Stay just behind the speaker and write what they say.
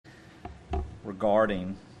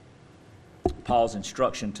regarding Paul's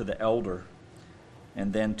instruction to the elder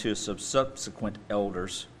and then to subsequent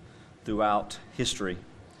elders throughout history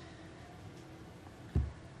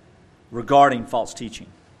regarding false teaching.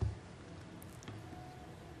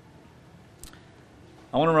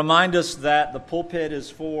 I want to remind us that the pulpit is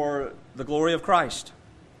for the glory of Christ.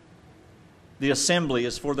 The assembly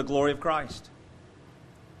is for the glory of Christ.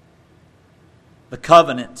 The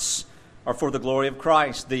covenants are for the glory of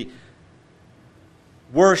Christ. The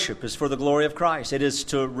worship is for the glory of Christ. It is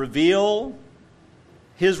to reveal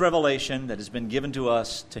His revelation that has been given to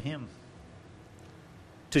us to Him.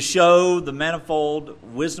 To show the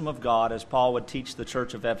manifold wisdom of God, as Paul would teach the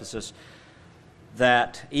church of Ephesus,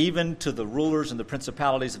 that even to the rulers and the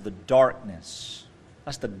principalities of the darkness,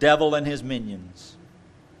 that's the devil and his minions,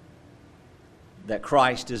 that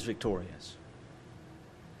Christ is victorious.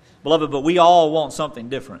 Beloved, but we all want something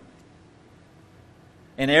different.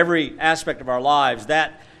 In every aspect of our lives,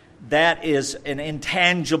 that is an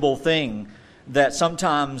intangible thing that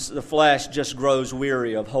sometimes the flesh just grows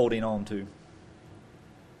weary of holding on to.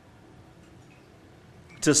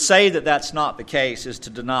 To say that that's not the case is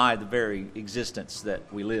to deny the very existence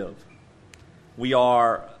that we live. We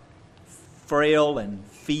are frail and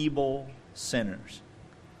feeble sinners.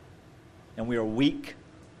 And we are weak.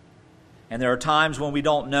 And there are times when we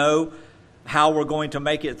don't know how we're going to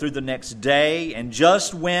make it through the next day. And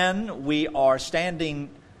just when we are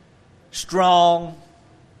standing strong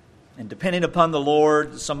and depending upon the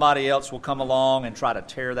Lord, somebody else will come along and try to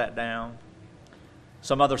tear that down.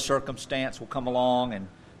 Some other circumstance will come along and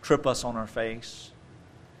trip us on our face.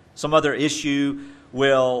 Some other issue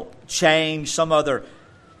will change. Some other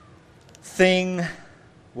thing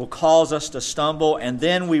will cause us to stumble. And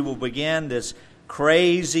then we will begin this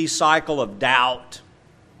crazy cycle of doubt,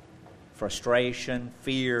 frustration,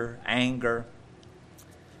 fear, anger.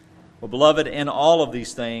 Well, beloved, in all of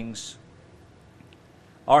these things,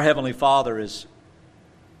 our Heavenly Father is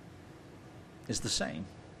the same.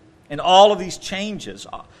 In all of these changes,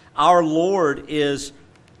 our Lord is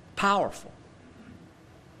powerful.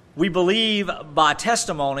 We believe by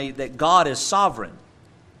testimony that God is sovereign.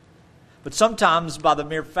 But sometimes by the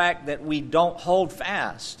mere fact that we don't hold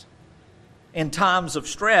fast in times of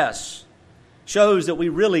stress shows that we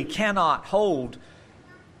really cannot hold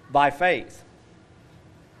by faith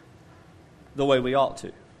the way we ought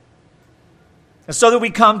to. And so that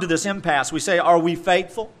we come to this impasse. We say, are we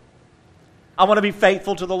faithful? I want to be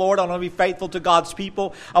faithful to the Lord. I want to be faithful to God's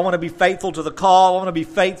people. I want to be faithful to the call. I want to be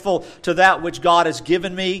faithful to that which God has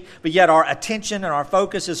given me. But yet our attention and our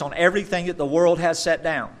focus is on everything that the world has set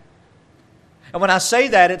down. And when I say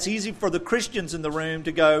that, it's easy for the Christians in the room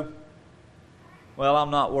to go, well,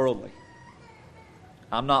 I'm not worldly.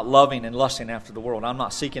 I'm not loving and lusting after the world. I'm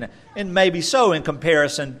not seeking it. And maybe so in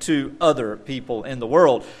comparison to other people in the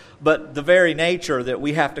world. But the very nature that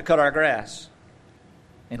we have to cut our grass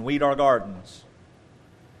and weed our gardens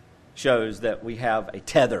shows that we have a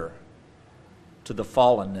tether to the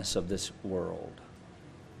fallenness of this world.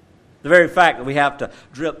 The very fact that we have to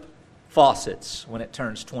drip faucets when it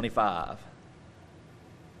turns 25.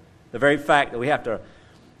 The very fact that we have to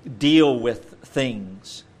deal with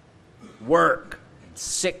things, work,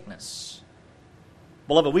 sickness.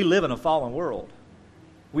 Beloved, we live in a fallen world.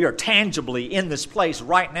 We are tangibly in this place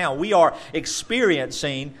right now. We are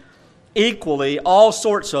experiencing equally all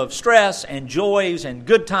sorts of stress and joys and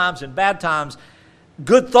good times and bad times,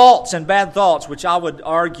 good thoughts and bad thoughts, which I would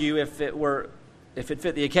argue if it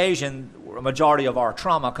fit the occasion, a majority of our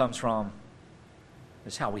trauma comes from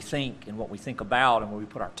is how we think and what we think about and where we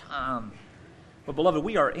put our time. But beloved,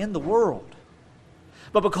 we are in the world.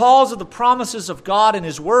 But because of the promises of God and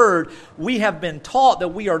His Word, we have been taught that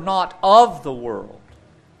we are not of the world.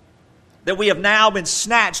 That we have now been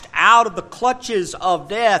snatched out of the clutches of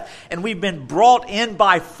death and we've been brought in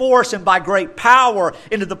by force and by great power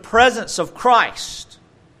into the presence of Christ.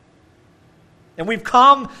 And we've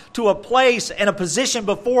come to a place and a position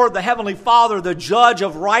before the Heavenly Father, the judge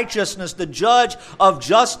of righteousness, the judge of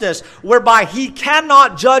justice, whereby He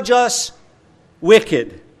cannot judge us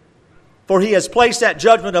wicked. For He has placed that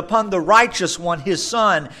judgment upon the righteous one, His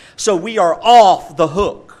Son, so we are off the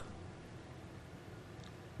hook.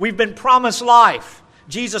 We've been promised life.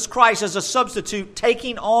 Jesus Christ as a substitute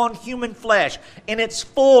taking on human flesh in its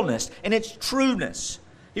fullness, in its trueness.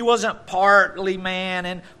 He wasn't partly man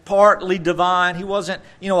and partly divine. He wasn't,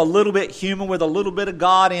 a little bit human with a little bit of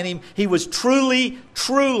God in Him. He was truly,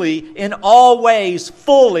 truly, in all ways,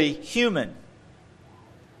 fully human.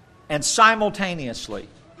 And simultaneously,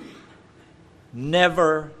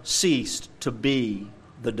 never ceased to be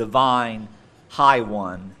the divine High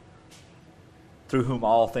One through whom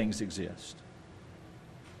all things exist.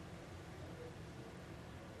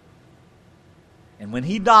 And when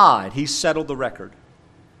He died, He settled the record.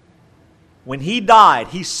 When He died,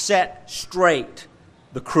 He set straight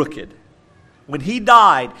the crooked. When He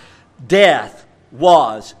died, death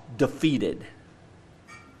was defeated.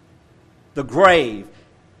 The grave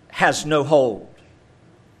has no hold.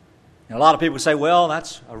 And a lot of people say, well,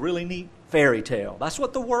 that's a really neat fairy tale. That's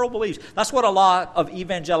what the world believes. That's what a lot of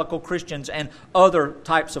evangelical Christians and other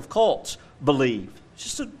types of cults believe. It's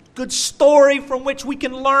just a good story from which we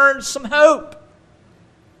can learn some hope.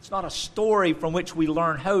 It's not a story from which we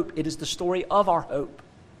learn hope. It is the story of our hope.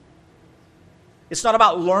 It's not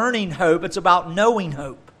about learning hope. It's about knowing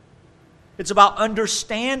hope. It's about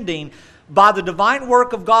understanding by the divine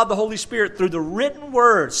work of God the Holy Spirit through the written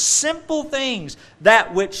words, simple things,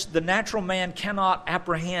 that which the natural man cannot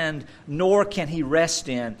apprehend, nor can he rest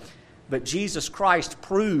in. But Jesus Christ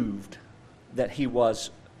proved that He was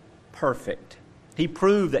perfect. He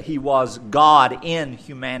proved that He was God in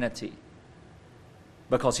humanity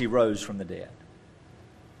because He rose from the dead.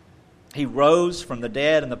 He rose from the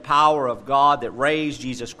dead in the power of God that raised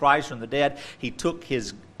Jesus Christ from the dead. He took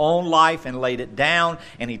His own life and laid it down,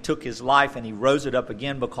 and He took His life and He rose it up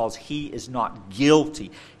again because He is not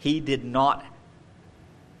guilty. He did not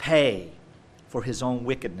pay for His own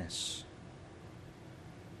wickedness.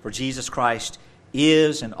 For Jesus Christ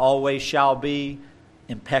is and always shall be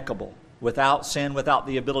impeccable. Without sin, without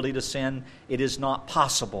the ability to sin, it is not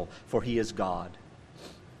possible, for He is God.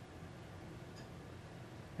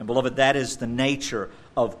 And beloved, that is the nature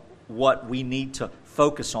of what we need to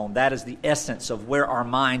focus on. That is the essence of where our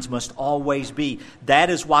minds must always be. That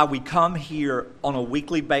is why we come here on a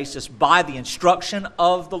weekly basis by the instruction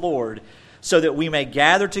of the Lord, so that we may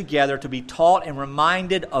gather together to be taught and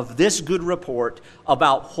reminded of this good report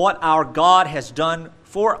about what our God has done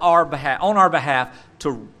for our behalf, on our behalf,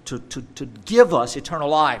 to give us eternal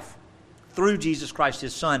life through Jesus Christ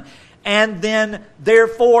His Son. And then,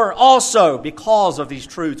 therefore, also, because of these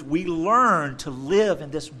truths, we learn to live in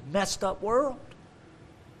this messed up world.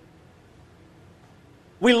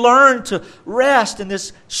 We learn to rest in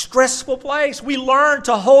this stressful place. We learn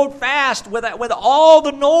to hold fast with all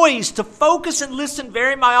the noise, to focus and listen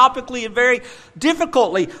very myopically and very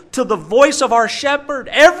difficultly to the voice of our shepherd.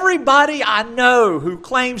 Everybody I know who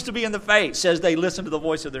claims to be in the faith says they listen to the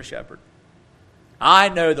voice of their shepherd. I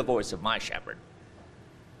know the voice of my shepherd.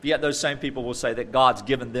 Yet those same people will say that God's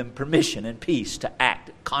given them permission and peace to act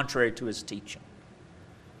contrary to His teaching.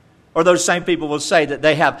 Or those same people will say that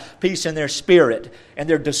they have peace in their spirit and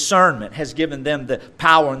their discernment has given them the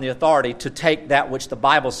power and the authority to take that which the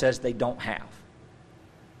Bible says they don't have.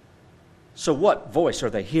 So what voice are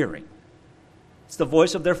they hearing? It's the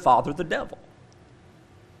voice of their father, the devil.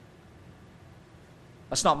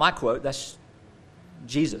 That's not my quote, that's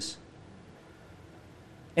Jesus.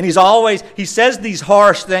 And he says these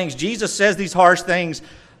harsh things. Jesus says these harsh things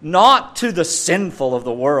not to the sinful of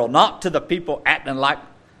the world, not to the people acting like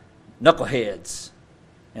knuckleheads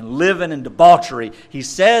and living in debauchery. He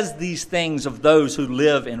says these things of those who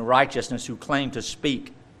live in righteousness, who claim to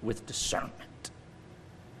speak with discernment.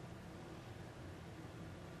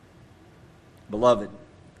 Beloved,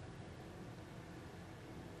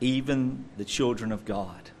 even the children of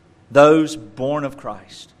God, those born of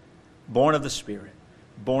Christ, born of the Spirit,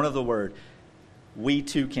 born of the Word, we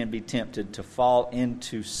too can be tempted to fall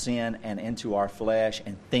into sin and into our flesh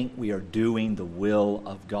and think we are doing the will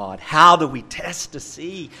of God. How do we test to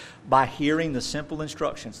see? By hearing the simple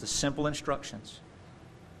instructions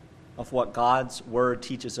of what God's Word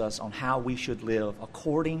teaches us on how we should live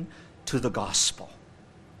according to the gospel.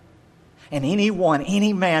 And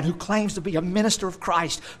any man who claims to be a minister of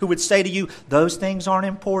Christ, who would say to you, those things aren't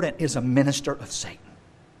important, is a minister of Satan.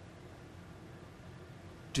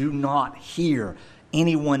 Do not hear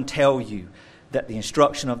anyone tell you that the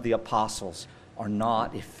instruction of the apostles are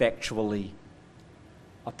not effectually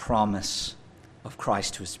a promise of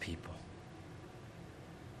Christ to His people.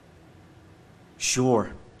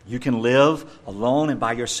 Sure, you can live alone and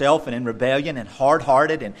by yourself and in rebellion and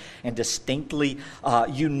hard-hearted and distinctly,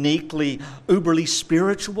 uniquely, uberly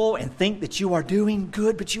spiritual and think that you are doing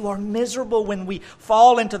good, but you are miserable when we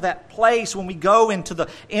fall into that place, when we go into the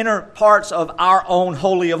inner parts of our own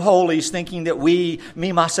holy of holies, thinking that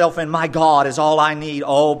me, myself, and my God is all I need.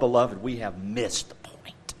 Oh, beloved, we have missed the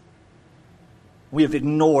point. We have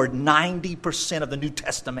ignored 90% of the New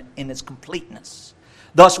Testament in its completeness.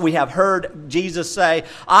 Thus we have heard Jesus say,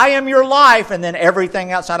 I am your life, and then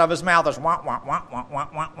everything outside of His mouth is wah, wah, wah, wah, wah,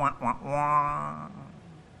 wah, wah, wah, wah.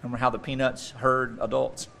 Remember how the Peanuts heard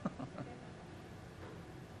adults?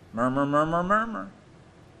 Murmur, murmur, murmur.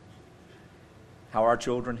 How our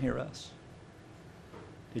children hear us.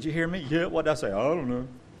 Did you hear me? Yeah, what did I say? I don't know.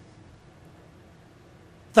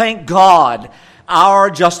 Thank God our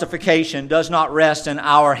justification does not rest in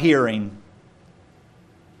our hearing.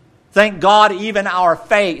 Thank God even our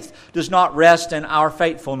faith does not rest in our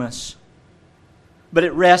faithfulness, but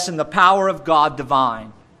it rests in the power of God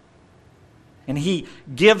divine. And He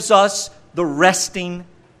gives us the resting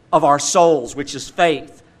of our souls, which is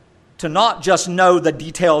faith, to not just know the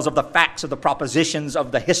details of the facts of the propositions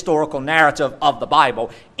of the historical narrative of the Bible.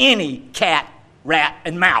 Any cat, rat,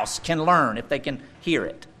 and mouse can learn if they can hear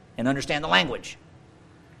it and understand the language.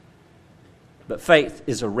 But faith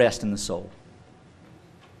is a rest in the soul.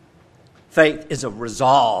 Faith is a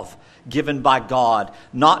resolve given by God,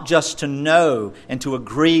 not just to know and to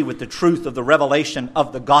agree with the truth of the revelation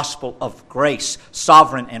of the gospel of grace,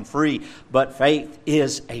 sovereign and free, but faith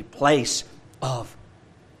is a place of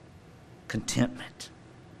contentment.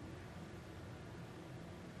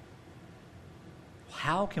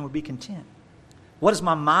 How can we be content? What does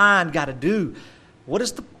my mind got to do? What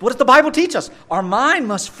does the Bible teach us? Our mind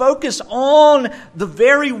must focus on the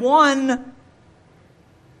very one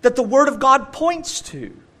that the Word of God points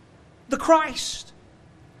to, the Christ.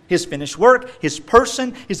 His finished work, His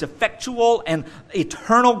person, His effectual and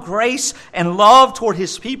eternal grace and love toward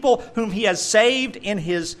His people whom He has saved in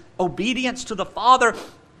His obedience to the Father,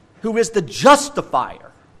 who is the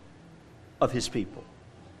justifier of His people.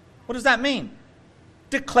 What does that mean?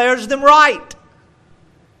 Declares them right.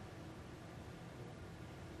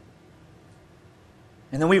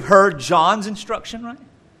 And then we've heard John's instruction, right?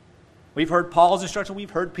 We've heard Paul's instruction. We've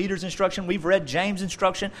heard Peter's instruction. We've read James'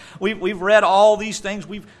 instruction. We've read all these things.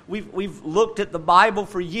 We've looked at the Bible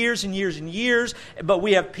for years and years and years, but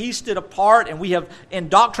we have pieced it apart and we have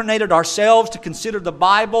indoctrinated ourselves to consider the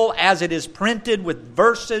Bible as it is printed with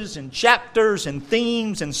verses and chapters and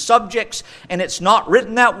themes and subjects, and it's not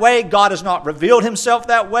written that way. God has not revealed Himself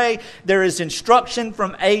that way. There is instruction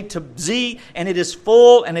from A to Z, and it is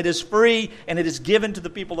full and it is free and it is given to the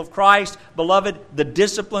people of Christ. Beloved, the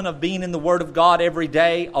discipline of being in the Word of God every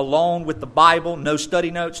day, alone with the Bible, no study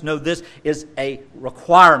notes, no this, is a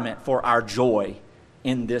requirement for our joy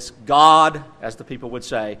in this God, as the people would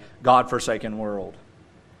say, God-forsaken world.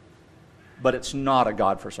 But it's not a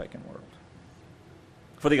God-forsaken world.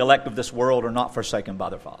 For the elect of this world are not forsaken by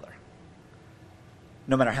their Father.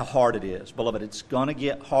 No matter how hard it is. Beloved, it's going to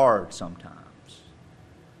get hard sometimes.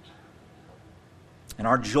 And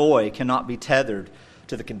our joy cannot be tethered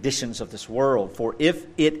to the conditions of this world. For if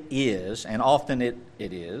it is, and often it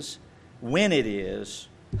is, when it is,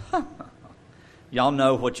 y'all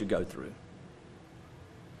know what you go through.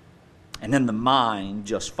 And then the mind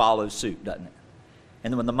just follows suit, doesn't it?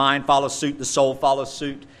 And then when the mind follows suit, the soul follows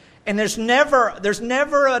suit. And there's never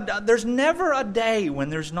a day when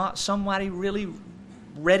there's not somebody really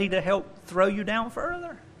ready to help throw you down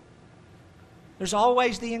further. There's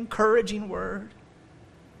always the encouraging word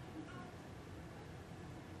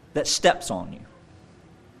that steps on you.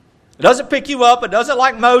 It doesn't pick you up. It doesn't,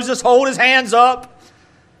 like Moses, hold his hands up.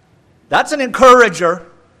 That's an encourager.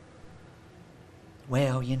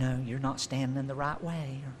 Well, you're not standing in the right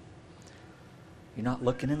way. You're not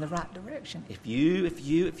looking in the right direction. If you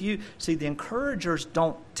see, the encouragers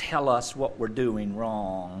don't tell us what we're doing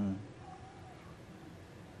wrong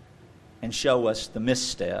and show us the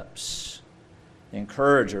missteps. The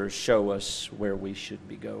encouragers show us where we should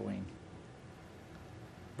be going,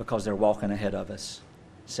 because they're walking ahead of us,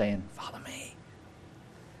 saying, follow me.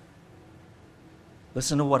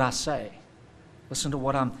 Listen to what I say. Listen to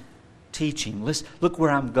what I'm teaching. Look where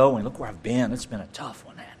I'm going. Look where I've been. It's been a tough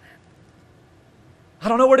one, hasn't it? I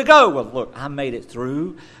don't know where to go. Well, look, I made it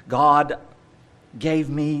through. God gave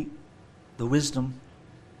me the wisdom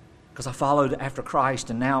because I followed after Christ,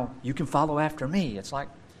 and now you can follow after me. It's like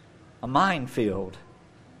a minefield.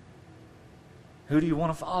 Who do you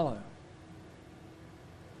want to follow?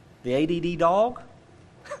 The ADD dog?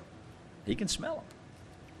 He can smell them.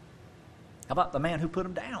 How about the man who put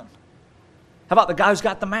them down? How about the guy who's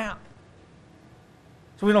got the map?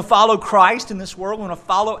 So we want to follow Christ in this world. We want to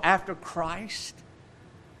follow after Christ.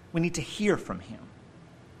 We need to hear from Him.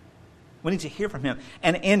 We need to hear from Him.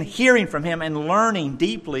 And in hearing from Him and learning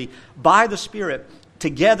deeply by the Spirit,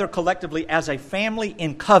 together collectively as a family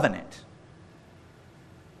in covenant,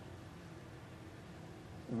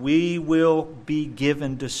 we will be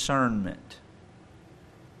given discernment.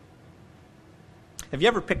 Have you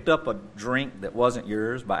ever picked up a drink that wasn't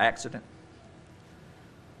yours by accident?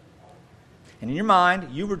 And in your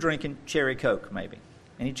mind, you were drinking cherry Coke, maybe.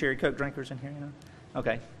 Any cherry Coke drinkers in here,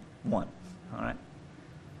 Okay, one. All right.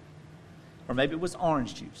 Or maybe it was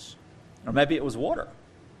orange juice. Or maybe it was water.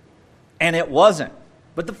 And it wasn't.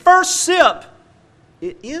 But the first sip,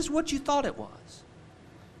 it is what you thought it was.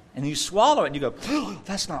 And you swallow it and you go, oh,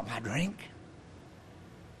 that's not my drink.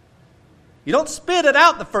 You don't spit it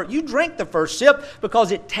out the first. You drink the first sip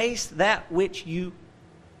because it tastes that which you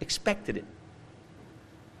expected it.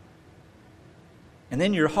 And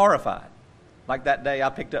then you're horrified. Like that day I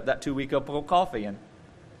picked up that 2-week-old coffee and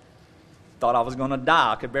thought I was going to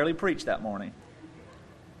die. I could barely preach that morning.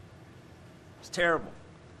 It's terrible.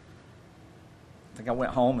 I think I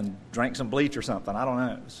went home and drank some bleach or something. I don't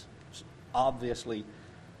know. It was obviously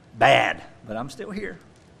bad, but I'm still here.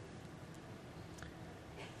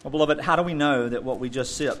 Well, beloved, how do we know that what we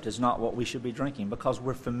just sipped is not what we should be drinking? Because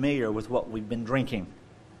we're familiar with what we've been drinking.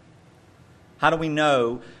 How do we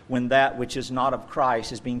know when that which is not of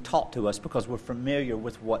Christ is being taught to us? Because we're familiar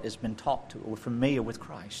with what has been taught to us. We're familiar with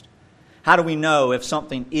Christ. How do we know if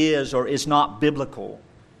something is or is not biblical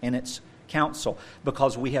in its counsel?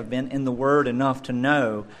 Because we have been in the Word enough to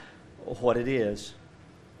know what it is.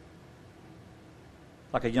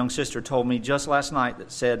 Like a young sister told me just last night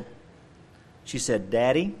she said,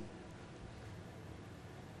 Daddy,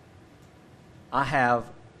 I have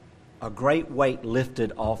a great weight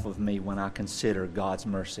lifted off of me when I consider God's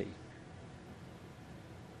mercy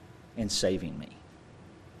in saving me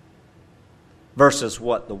versus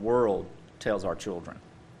what the world tells our children.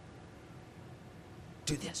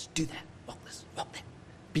 Do this, do that, walk this, walk that,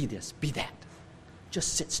 be this, be that.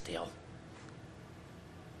 Just sit still.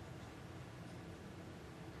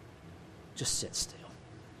 Just sit still.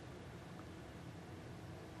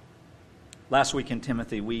 Last week in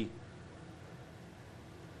Timothy, we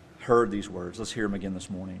heard these words. Let's hear them again this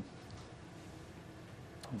morning.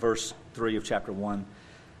 Verse 3 of chapter 1.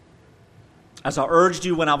 As I urged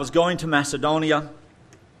you when I was going to Macedonia,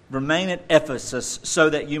 remain at Ephesus so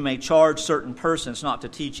that you may charge certain persons not to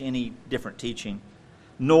teach any different teaching,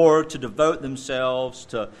 nor to devote themselves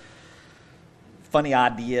to funny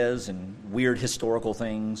ideas and weird historical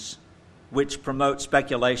things, which promote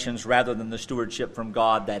speculations rather than the stewardship from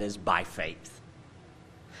God that is by faith.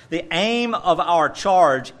 The aim of our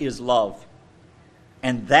charge is love,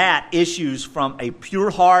 and that issues from a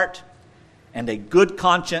pure heart and a good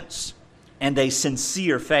conscience and a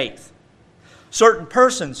sincere faith. Certain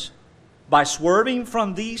persons, by swerving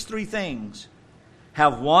from these three things,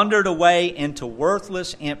 have wandered away into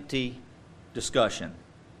worthless, empty discussion,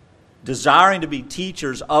 desiring to be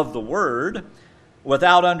teachers of the Word,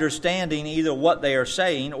 without understanding either what they are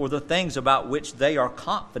saying or the things about which they are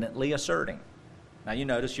confidently asserting. Now you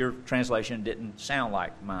notice your translation didn't sound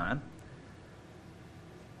like mine,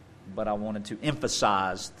 but I wanted to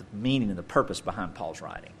emphasize the meaning and the purpose behind Paul's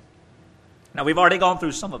writing. Now we've already gone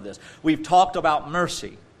through some of this. We've talked about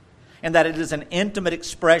mercy and that it is an intimate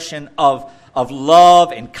expression of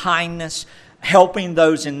love and kindness, helping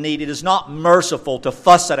those in need. It is not merciful to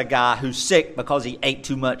fuss at a guy who's sick because he ate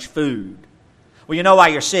too much food. Well, you know why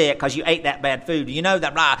you're sick? Because you ate that bad food. You know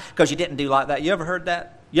that right? Because you didn't do like that. You ever heard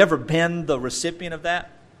that? You ever been the recipient of that?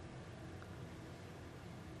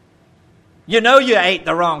 You know you ate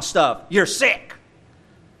the wrong stuff. You're sick.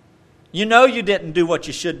 You know you didn't do what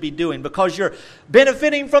you should be doing because you're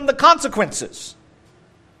benefiting from the consequences.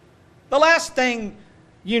 The last thing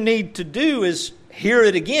you need to do is hear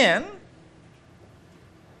it again.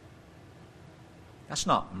 That's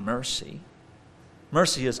not mercy.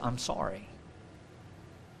 Mercy is, I'm sorry.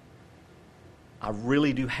 I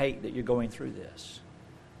really do hate that you're going through this.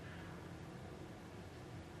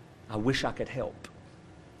 I wish I could help.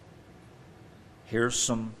 Here's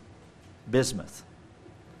some bismuth.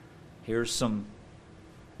 Here's some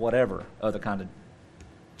whatever other kind of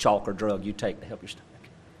chalk or drug you take to help your stomach.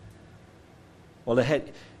 Well,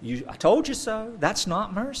 I told you so. That's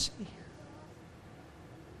not mercy.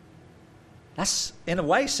 That's, in a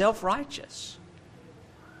way, self-righteous.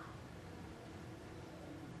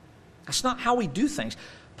 That's not how we do things.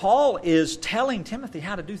 Paul is telling Timothy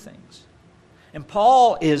how to do things. And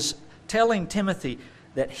Paul is telling Timothy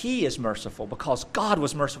that he is merciful because God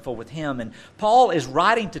was merciful with him. And Paul is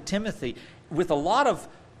writing to Timothy with a lot of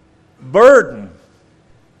burden,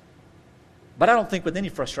 but I don't think with any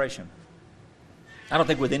frustration. I don't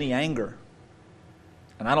think with any anger.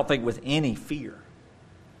 And I don't think with any fear.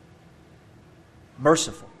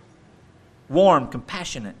 Merciful, warm,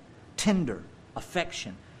 compassionate, tender,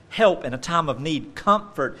 affection, help in a time of need,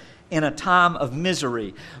 comfort in a time of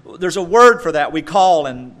misery. There's a word for that we call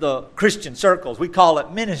in the Christian circles. We call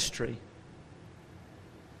it ministry.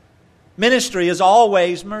 Ministry is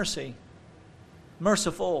always mercy.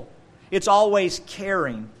 Merciful. It's always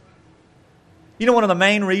caring. You know one of the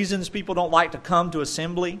main reasons people don't like to come to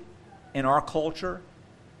assembly in our culture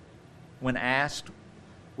when asked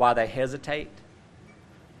why they hesitate?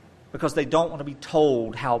 because they don't want to be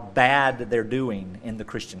told how bad they're doing in the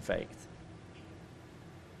Christian faith.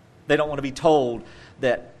 They don't want to be told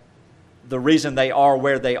that the reason they are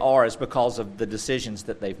where they are is because of the decisions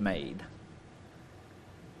that they've made.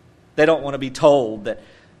 They don't want to be told that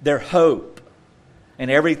their hope and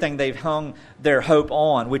everything they've hung their hope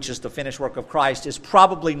on, which is the finished work of Christ, is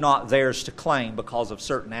probably not theirs to claim because of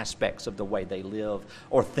certain aspects of the way they live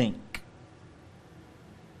or think.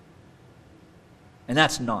 And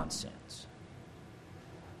that's nonsense.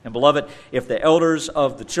 And beloved, if the elders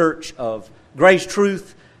of the Church of Grace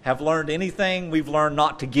Truth have learned anything, we've learned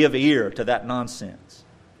not to give ear to that nonsense.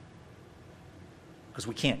 Because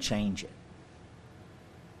we can't change it.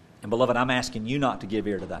 And beloved, I'm asking you not to give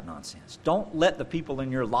ear to that nonsense. Don't let the people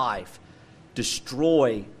in your life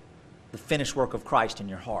destroy the finished work of Christ in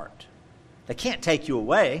your heart. They can't take you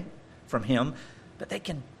away from Him, but they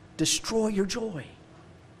can destroy your joy.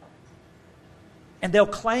 And they'll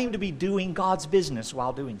claim to be doing God's business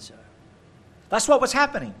while doing so. That's what was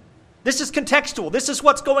happening. This is contextual. This is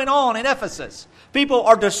what's going on in Ephesus. People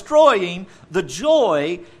are destroying the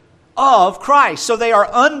joy of Christ. So they are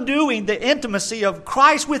undoing the intimacy of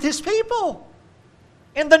Christ with His people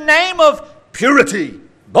in the name of purity,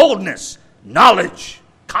 boldness, knowledge,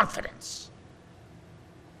 confidence.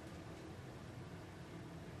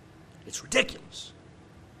 It's ridiculous.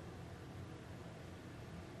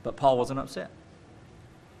 But Paul wasn't upset.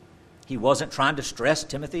 He wasn't trying to stress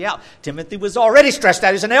Timothy out. Timothy was already stressed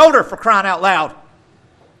out. He's an elder, for crying out loud.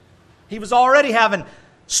 He was already having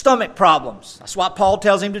stomach problems. That's why Paul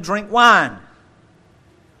tells him to drink wine,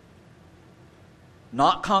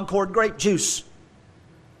 not Concord grape juice.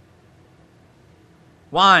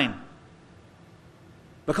 Wine.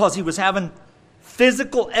 Because he was having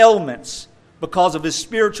physical ailments because of his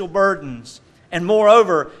spiritual burdens. And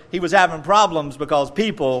moreover, he was having problems because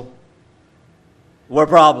people were a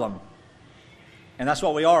problem. And that's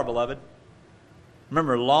what we are, beloved.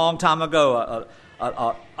 Remember, a long time ago,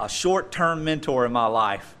 a short-term mentor in my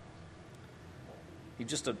life, he's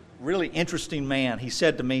just a really interesting man. He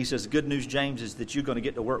said to me, he says, "Good news, James, is that you're going to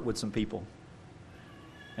get to work with some people.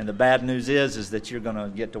 And the bad news is that you're going to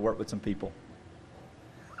get to work with some people."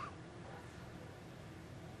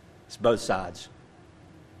 It's both sides.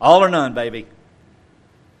 All or none, baby.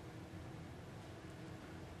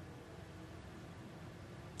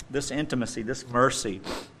 This intimacy, this mercy,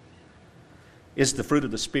 is the fruit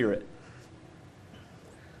of the Spirit.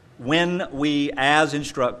 When we, as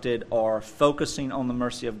instructed, are focusing on the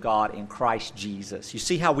mercy of God in Christ Jesus. You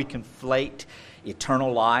see how we conflate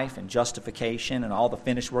eternal life and justification and all the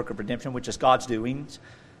finished work of redemption, which is God's doings,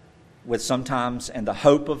 with sometimes, and the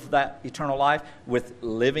hope of that eternal life, with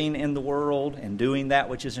living in the world and doing that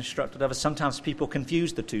which is instructed of us. Sometimes people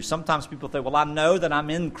confuse the two. Sometimes people think, well, I know that I'm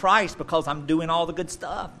in Christ because I'm doing all the good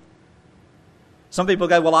stuff. Some people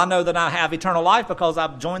go, well, I know that I have eternal life because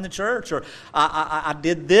I've joined the church, or I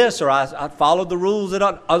did this, or I followed the rules that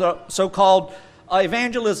other so-called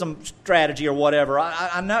evangelism strategy or whatever.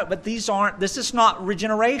 I know, but this is not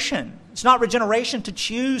regeneration. It's not regeneration to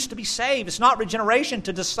choose to be saved. It's not regeneration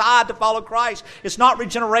to decide to follow Christ. It's not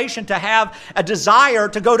regeneration to have a desire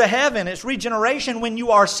to go to heaven. It's regeneration when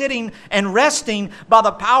you are sitting and resting by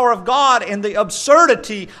the power of God in the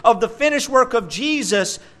absurdity of the finished work of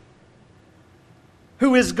Jesus,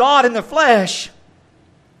 who is God in the flesh,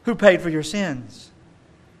 who paid for your sins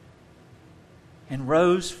and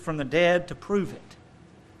rose from the dead to prove it.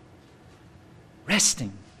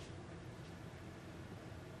 Resting.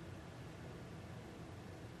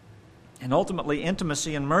 And ultimately,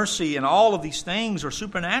 intimacy and mercy and all of these things are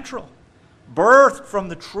supernatural. Birthed from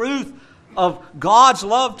the truth of God's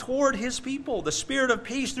love toward His people. The Spirit of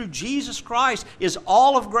peace through Jesus Christ is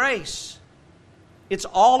all of grace. It's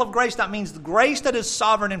all of grace. That means the grace that is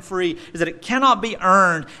sovereign and free is that it cannot be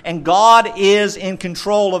earned, and God is in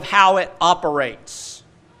control of how it operates.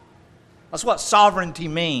 That's what sovereignty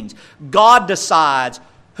means. God decides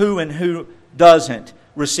who and who doesn't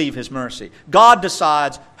receive His mercy. God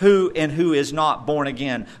decides who and who is not born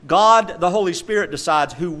again. God, the Holy Spirit,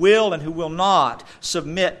 decides who will and who will not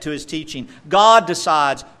submit to His teaching. God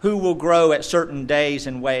decides who will grow at certain days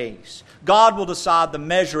and ways. God will decide the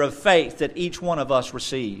measure of faith that each one of us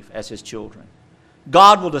receive as His children.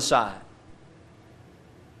 God will decide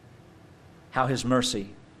how His mercy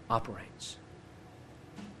operates.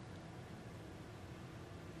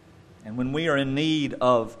 And when we are in need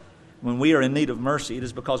of mercy, it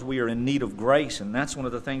is because we are in need of grace. And that's one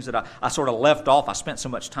of the things that I sort of left off. I spent so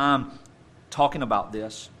much time talking about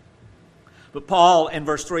this. But Paul in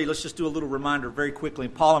verse 3, let's just do a little reminder very quickly.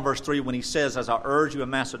 Paul in verse 3, when he says, as I urge you in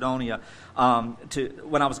Macedonia,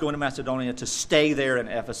 when I was going to Macedonia, to stay there in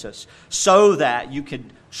Ephesus, so that you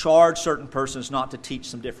could charge certain persons not to teach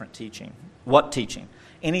some different teaching. What teaching?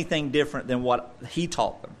 Anything different than what he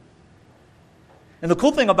taught them. And the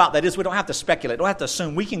cool thing about that is we don't have to speculate, don't have to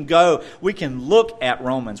assume. We can look at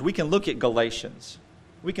Romans, we can look at Galatians,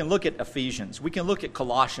 we can look at Ephesians, we can look at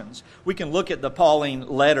Colossians, we can look at the Pauline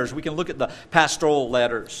letters, we can look at the pastoral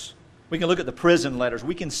letters, we can look at the prison letters.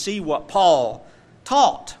 We can see what Paul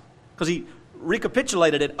taught because he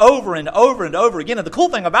recapitulated it over and over and over again. And the cool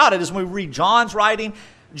thing about it is when we read John's writing,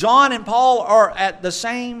 John and Paul are at the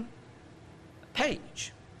same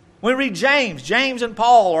page. When we read James and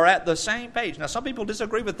Paul are at the same page. Now, some people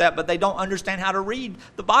disagree with that, but they don't understand how to read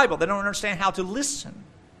the Bible. They don't understand how to listen.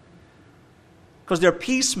 Because they're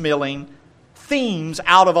piecemealing themes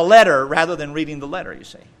out of a letter rather than reading the letter, you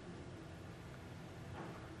see.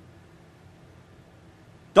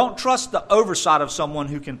 Don't trust the oversight of someone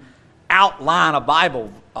who can outline a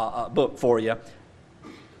Bible book for you.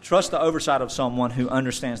 Trust the oversight of someone who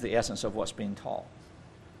understands the essence of what's being taught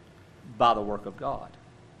by the work of God.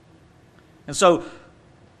 And so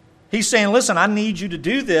he's saying, listen, I need you to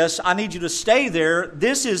do this. I need you to stay there.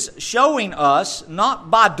 This is showing us, not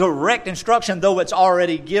by direct instruction, though it's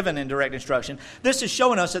already given in direct instruction. This is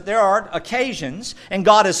showing us that there are occasions, and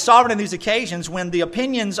God is sovereign in these occasions, when the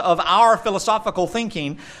opinions of our philosophical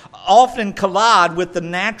thinking often collide with the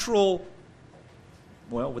natural,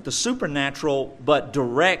 with the supernatural, but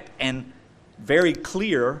direct and very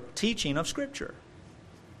clear teaching of Scripture.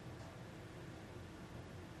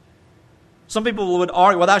 Some people would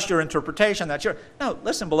argue, well, that's your interpretation. No,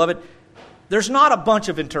 listen, beloved, there's not a bunch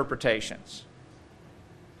of interpretations.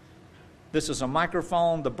 This is a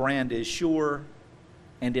microphone, the brand is Shure,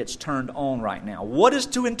 and it's turned on right now. What is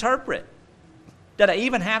to interpret? Did I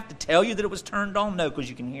even have to tell you that it was turned on? No, because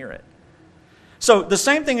you can hear it. So the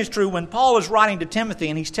same thing is true when Paul is writing to Timothy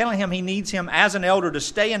and he's telling him he needs him as an elder to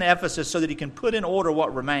stay in Ephesus so that he can put in order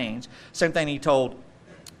what remains. Same thing he told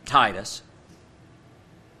Titus.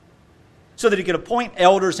 So that he could appoint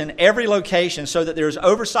elders in every location so that there is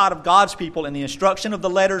oversight of God's people in the instruction of the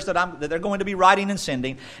letters that they're going to be writing and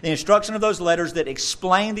sending, the instruction of those letters that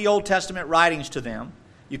explain the Old Testament writings to them.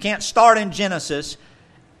 You can't start in Genesis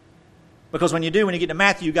because when you get to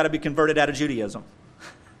Matthew, you've got to be converted out of Judaism.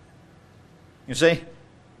 You see?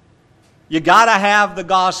 You got to have the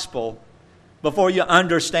gospel before you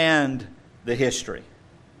understand the history.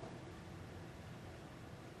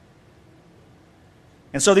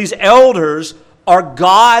 And so these elders are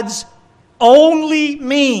God's only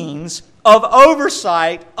means of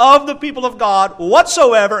oversight of the people of God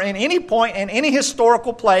whatsoever in any point, in any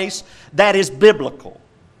historical place that is biblical.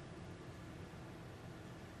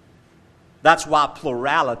 That's why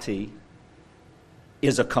plurality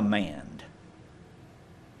is a command.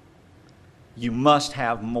 You must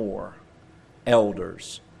have more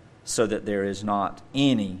elders so that there is not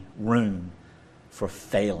any room for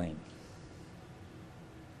failing.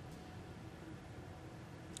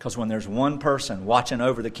 Because when there's one person watching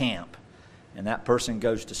over the camp and that person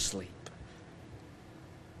goes to sleep,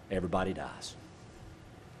 everybody dies.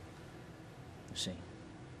 You see?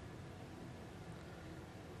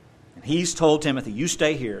 And he's told Timothy, you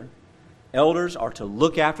stay here. Elders are to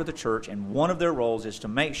look after the church, and one of their roles is to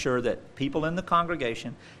make sure that people in the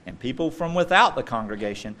congregation and people from without the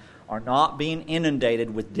congregation are not being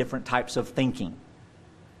inundated with different types of thinking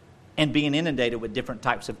and being inundated with different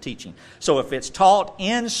types of teaching. So if it's taught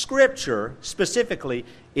in Scripture specifically,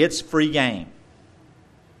 it's free game.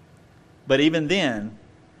 But even then,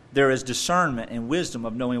 there is discernment and wisdom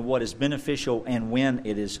of knowing what is beneficial and when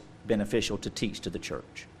it is beneficial to teach to the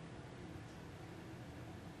church.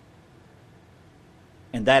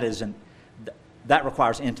 And that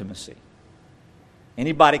requires intimacy.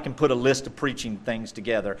 Anybody can put a list of preaching things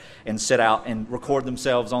together and sit out and record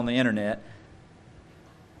themselves on the internet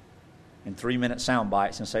in 3-minute sound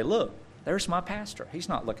bites and say, look, there's my pastor. He's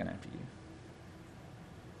not looking after you.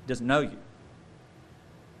 He doesn't know you.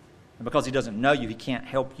 And because he doesn't know you, he can't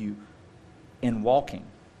help you in walking.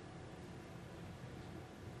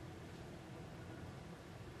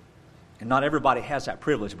 And not everybody has that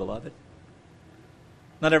privilege, beloved.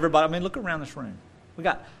 Not everybody. Look around this room. We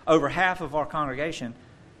got over half of our congregation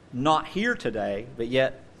not here today, but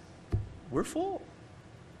yet we're full.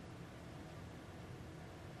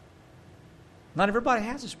 Not everybody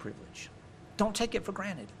has this privilege. Don't take it for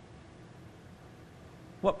granted.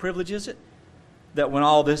 What privilege is it? That when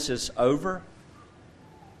all this is over,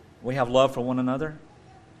 we have love for one another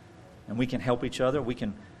and we can help each other. We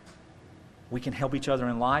can We can help each other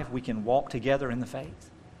in life. We can walk together in the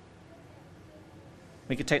faith.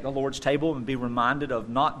 We can take the Lord's table and be reminded of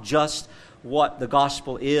not just what the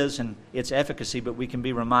gospel is and its efficacy, but we can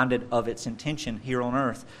be reminded of its intention here on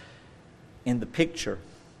earth in the picture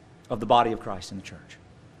of the body of Christ in the church.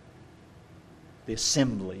 The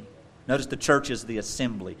assembly. Notice the church is the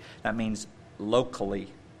assembly. That means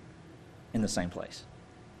locally in the same place.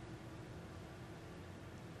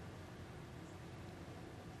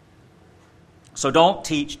 So don't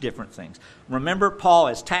teach different things. Remember, Paul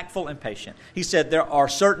is tactful and patient. He said there are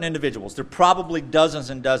certain individuals. There are probably dozens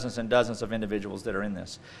and dozens and dozens of individuals that are in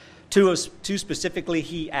this. Two specifically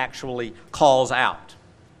he actually calls out.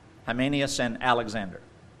 Hymenaeus and Alexander.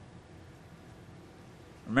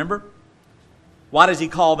 Remember? Why does he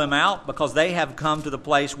call them out? Because they have come to the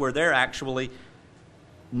place where they're actually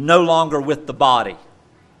no longer with the body.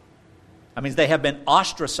 That means they have been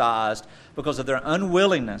ostracized because of their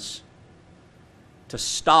unwillingness to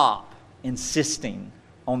stop insisting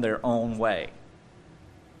on their own way,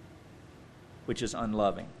 which is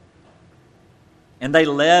unloving. And they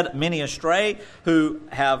led many astray who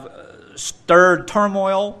have stirred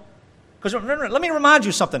turmoil. Because remember, let me remind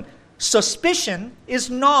you something. Suspicion is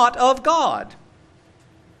not of God.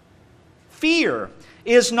 Fear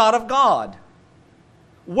is not of God.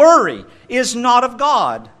 Worry is not of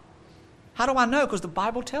God. How do I know? Because the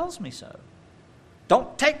Bible tells me so.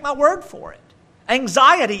 Don't take my word for it.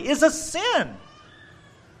 Anxiety is a sin.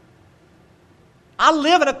 I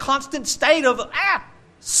live in a constant state of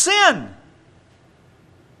sin.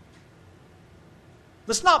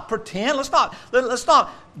 Let's not pretend. Let's not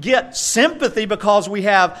get sympathy because we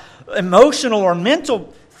have emotional or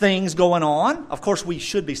mental things going on. Of course, we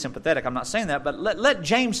should be sympathetic. I'm not saying that. But let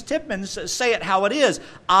James Tipman say it how it is.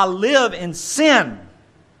 I live in sin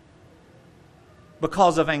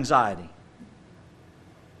because of anxiety.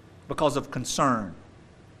 Because of concern.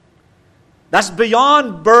 That's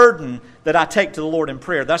beyond burden that I take to the Lord in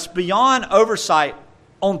prayer. That's beyond oversight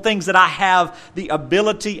on things that I have the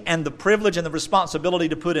ability and the privilege and the responsibility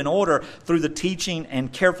to put in order through the teaching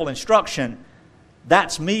and careful instruction.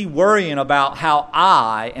 That's me worrying about how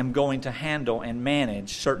I am going to handle and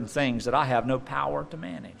manage certain things that I have no power to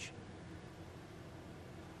manage.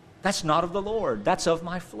 That's not of the Lord. That's of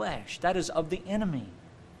my flesh. That is of the enemy.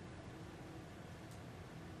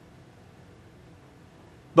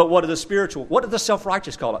 But what do the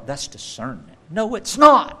self-righteous call it? That's discernment. No, it's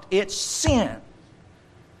not. It's sin.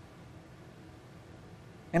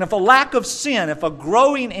 And if a lack of sin, if a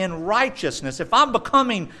growing in righteousness, if I'm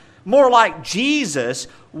becoming more like Jesus,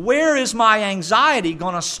 where is my anxiety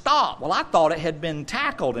going to stop? Well, I thought it had been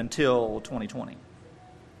tackled until 2020.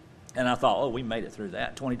 And I thought, we made it through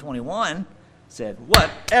that. 2021 said,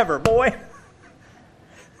 whatever, boy.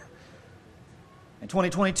 In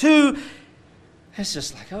 2022, it's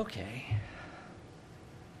just like, okay.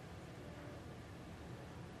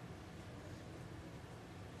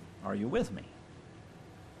 Are you with me?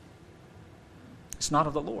 It's not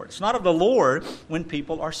of the Lord. It's not of the Lord when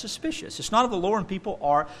people are suspicious. It's not of the Lord when people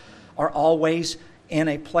are always in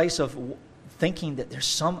a place of thinking that there's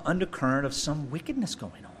some undercurrent of some wickedness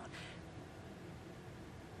going on.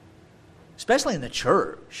 Especially in the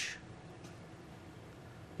church.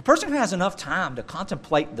 A person who has enough time to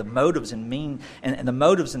contemplate the motives and the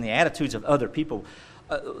motives and the attitudes of other people,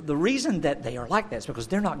 the reason that they are like that is because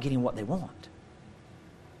they're not getting what they want.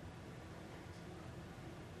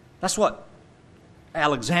 That's what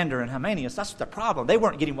Alexander and Hymenaeus, that's the problem. They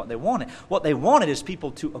weren't getting what they wanted. What they wanted is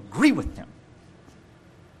people to agree with them.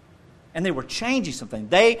 And they were changing something.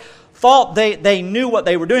 They thought they knew what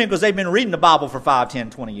they were doing because they've been reading the Bible for 5, 10,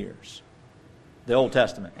 20 years. The Old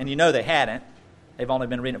Testament. And you know they hadn't. They've only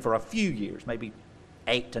been reading it for a few years, maybe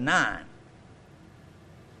 8 to 9.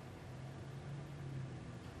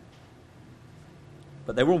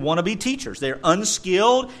 But they were wannabe teachers. They're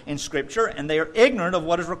unskilled in Scripture, and they are ignorant of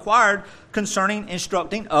what is required concerning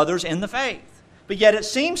instructing others in the faith. But yet it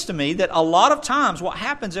seems to me that a lot of times what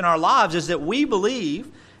happens in our lives is that we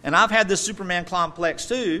believe, and I've had this Superman complex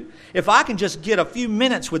too, if I can just get a few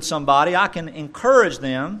minutes with somebody, I can encourage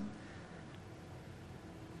them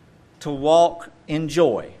to walk in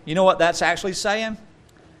joy. You know what that's actually saying?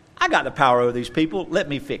 I got the power over these people. Let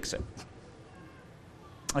me fix it.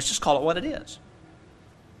 Let's just call it what it is.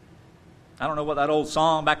 I don't know what that old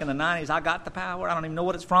song back in the 90s, I got the power. I don't even know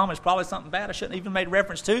what it's from. It's probably something bad I shouldn't even made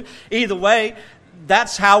reference to. Either way,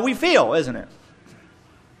 that's how we feel, isn't it?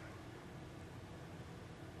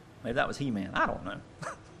 Maybe that was He-Man. I don't know.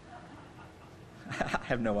 I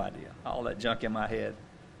have no idea. All that junk in my head.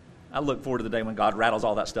 I look forward to the day when God rattles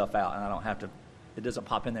all that stuff out and I don't have to, it doesn't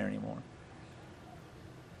pop in there anymore.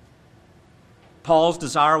 Paul's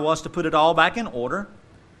desire was to put it all back in order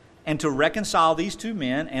and to reconcile these two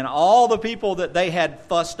men and all the people that they had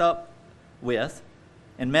fussed up with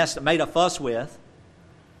and made a fuss with,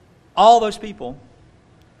 all those people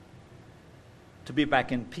to be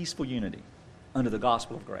back in peaceful unity under the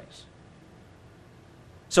gospel of grace.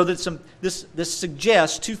 So that this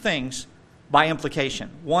suggests two things by implication.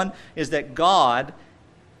 One is that God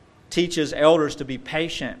teaches elders to be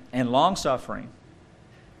patient and long-suffering.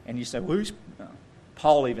 And you say, well,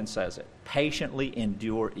 Paul even says it, patiently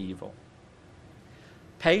endure evil.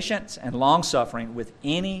 Patience and long-suffering with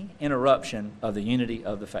any interruption of the unity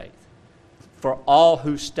of the faith for all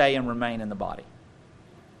who stay and remain in the body.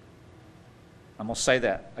 I'm going to say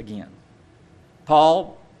that again.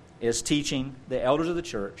 Paul is teaching the elders of the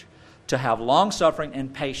church to have long-suffering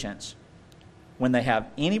and patience when they have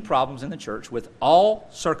any problems in the church with all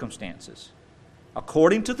circumstances,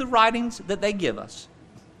 according to the writings that they give us,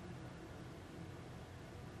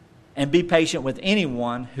 and be patient with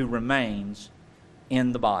anyone who remains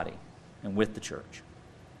in the body and with the church.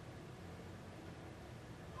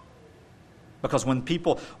 Because when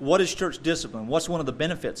people, what is church discipline? What's one of the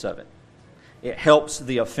benefits of it? It helps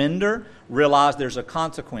the offender realize there's a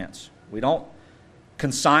consequence. We don't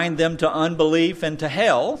consign them to unbelief and to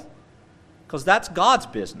hell, because that's God's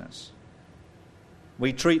business.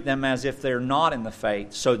 We treat them as if they're not in the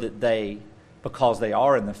faith, so that they, because they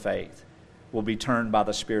are in the faith, will be turned by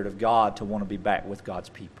the Spirit of God to want to be back with God's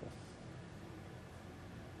people.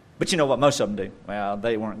 But you know what most of them do? Well,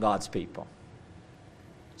 they weren't God's people,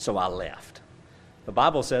 so I left. The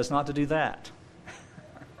Bible says not to do that.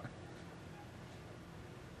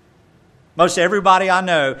 Most everybody I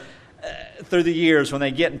know through the years, when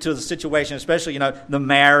they get into the situation, especially, the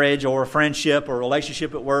marriage or a friendship or a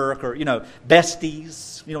relationship at work or,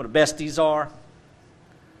 besties, you know what besties are?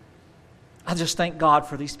 I just thank God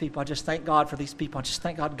for these people. I just thank God for these people. I just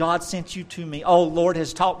thank God. God sent you to me. Oh, Lord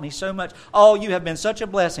has taught me so much. Oh, you have been such a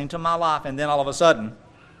blessing to my life. And then all of a sudden,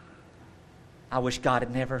 I wish God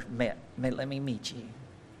had never let me meet you.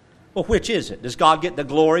 Well, which is it? Does God get the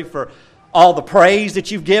glory for all the praise that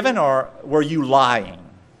you've given, or were you lying?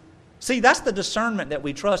 See, that's the discernment that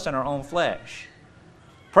we trust in our own flesh.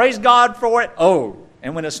 Praise God for it. Oh,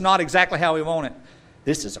 and when it's not exactly how we want it,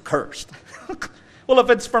 this is accursed. Well, if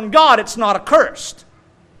it's from God, it's not accursed.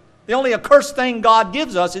 The only accursed thing God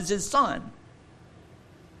gives us is His Son.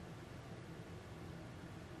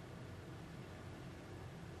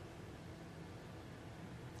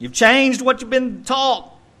 You've changed what you've been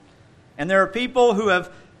taught. And there are people who have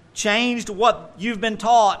changed what you've been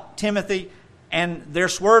taught, Timothy, and they're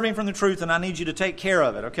swerving from the truth, and I need you to take care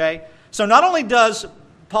of it, okay? So not only does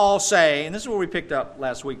Paul say, and this is where we picked up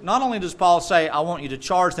last week, not only does Paul say, I want you to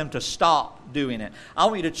charge them to stop doing it, I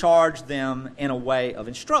want you to charge them in a way of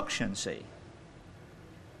instruction, see?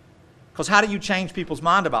 Because how do you change people's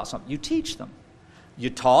mind about something? You teach them. You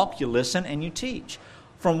talk, you listen, and you teach.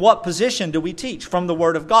 From what position do we teach? From the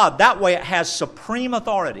Word of God. That way it has supreme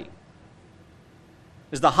authority.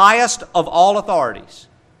 Is the highest of all authorities.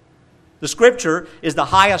 The Scripture is the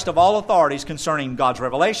highest of all authorities concerning God's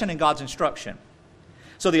revelation and God's instruction.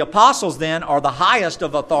 So the apostles then are the highest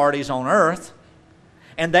of authorities on earth,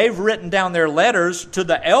 and they've written down their letters to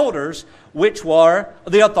the elders, which were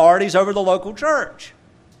the authorities over the local church.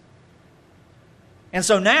 And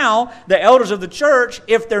so now, the elders of the church,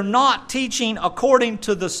 if they're not teaching according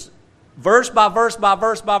to the verse by verse by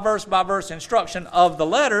verse by verse by verse instruction of the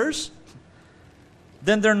letters,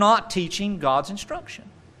 then they're not teaching God's instruction.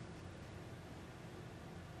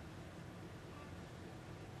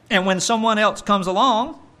 And when someone else comes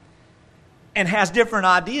along and has different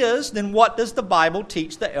ideas, then what does the Bible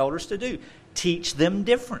teach the elders to do? Teach them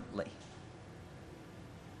differently.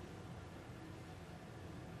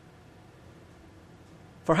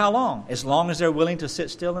 For how long? As long as they're willing to sit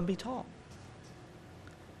still and be taught.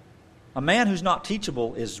 A man who's not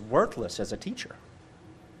teachable is worthless as a teacher.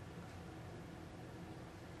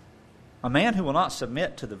 A man who will not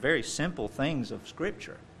submit to the very simple things of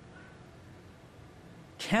Scripture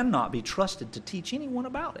cannot be trusted to teach anyone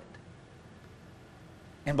about it.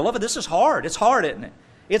 And beloved, this is hard. It's hard, isn't it?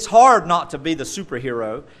 It's hard not to be the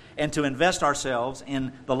superhero and to invest ourselves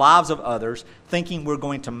in the lives of others, thinking we're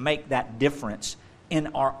going to make that difference in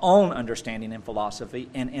our own understanding and philosophy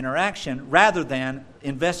and interaction, rather than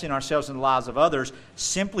investing ourselves in the lives of others,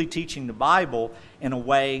 simply teaching the Bible in a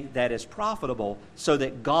way that is profitable so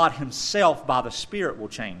that God Himself, by the Spirit, will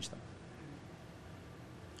change them.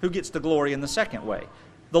 Who gets the glory in the second way?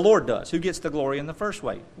 The Lord does. Who gets the glory in the first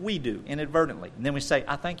way? We do, inadvertently. And then we say,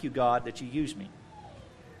 I thank you, God, that you use me.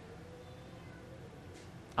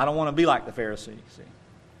 I don't want to be like the Pharisees, see.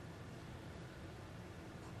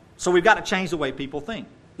 So we've got to change the way people think.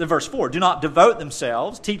 The verse 4, do not devote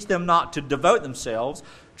themselves, teach them not to devote themselves,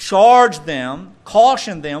 charge them,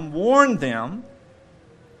 caution them, warn them,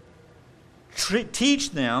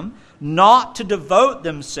 teach them not to devote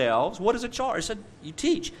themselves. What is a charge? It said you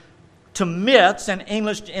teach to myths and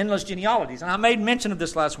endless genealogies. And I made mention of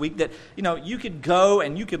this last week that, you could go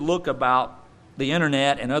and you could look about the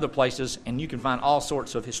internet and other places and you can find all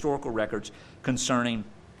sorts of historical records concerning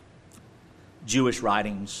Jewish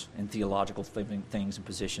writings and theological things and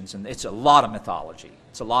positions. And it's a lot of mythology.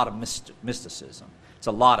 It's a lot of mysticism. It's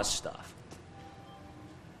a lot of stuff.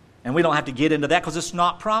 And we don't have to get into that because it's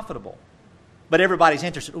not profitable. But everybody's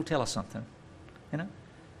interested. Oh, tell us something.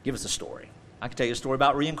 Give us a story. I can tell you a story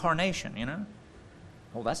about reincarnation,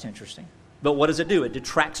 Oh, that's interesting. But what does it do? It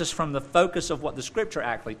detracts us from the focus of what the Scripture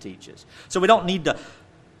actually teaches. So we don't need to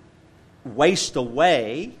waste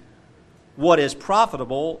away what is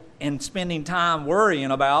profitable and spending time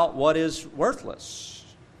worrying about what is worthless.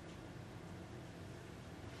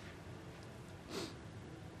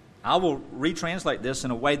 I will retranslate this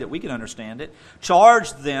in a way that we can understand it.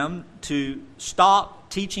 Charge them to stop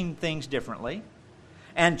teaching things differently,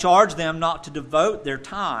 and charge them not to devote their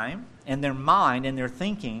time and their mind and their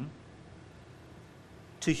thinking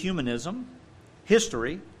to humanism,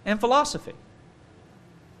 history, and philosophy.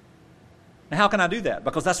 Now, how can I do that?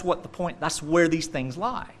 Because that's where these things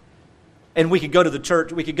lie. And we could go to the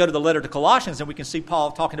church, we could go to the letter to Colossians, and we can see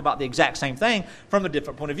Paul talking about the exact same thing from a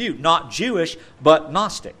different point of view. Not Jewish, but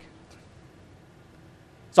Gnostic.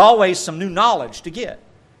 It's always some new knowledge to get.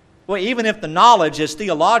 Well, even if the knowledge is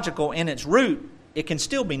theological in its root, it can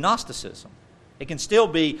still be Gnosticism. It can still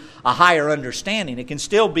be a higher understanding. It can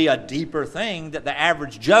still be a deeper thing that the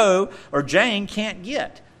average Joe or Jane can't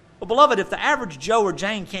get. Well, beloved, if the average Joe or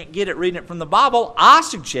Jane can't get it reading it from the Bible, I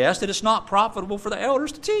suggest that it's not profitable for the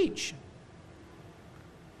elders to teach.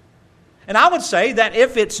 And I would say that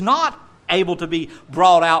if it's not able to be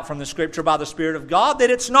brought out from the Scripture by the Spirit of God,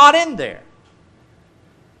 that it's not in there.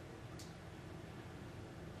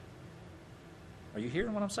 Are you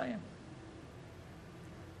hearing what I'm saying?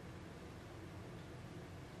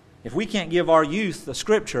 If we can't give our youth the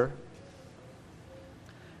Scripture,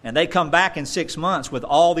 and they come back in 6 months with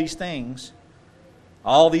all these things,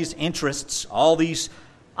 all these interests, all these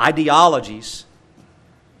ideologies,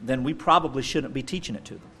 then we probably shouldn't be teaching it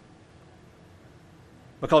to them.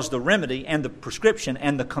 Because the remedy and the prescription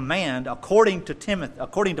and the command, according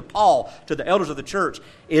to Paul, to the elders of the church,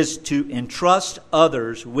 is to entrust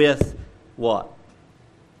others with what?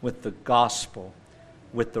 With the gospel,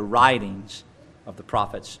 with the writings of the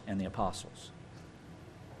prophets and the apostles.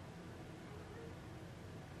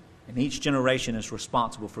 And each generation is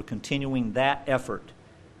responsible for continuing that effort.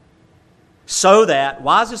 So that,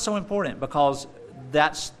 why is this so important? Because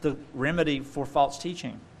that's the remedy for false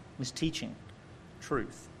teaching, is teaching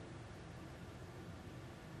truth.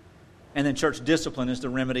 And then church discipline is the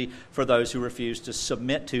remedy for those who refuse to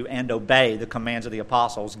submit to and obey the commands of the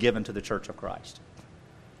apostles given to the church of Christ.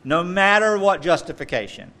 No matter what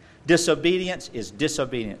justification, disobedience is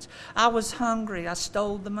disobedience. I was hungry, I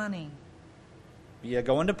stole the money. You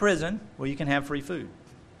go into prison where you can have free food.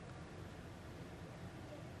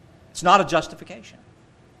 It's not a justification.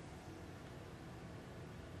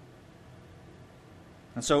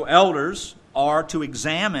 And so elders are to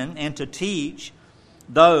examine and to teach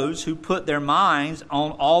those who put their minds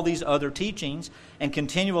on all these other teachings and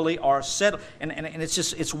continually are settled. And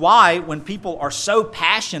it's why when people are so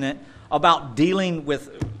passionate about dealing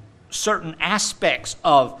with certain aspects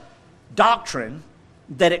of doctrine,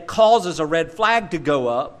 that it causes a red flag to go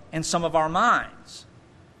up in some of our minds.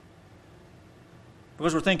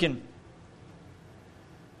 Because we're thinking,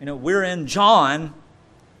 we're in John,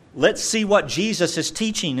 let's see what Jesus is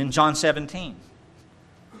teaching in John 17.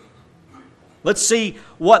 Let's see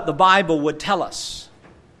what the Bible would tell us.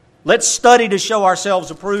 Let's study to show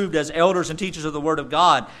ourselves approved as elders and teachers of the Word of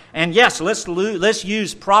God. And yes, let's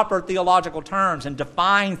use proper theological terms and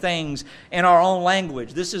define things in our own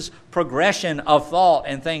language. This is progression of thought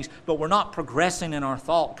and things, but we're not progressing in our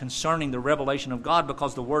thought concerning the revelation of God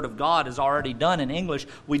because the Word of God is already done in English.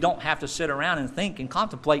 We don't have to sit around and think and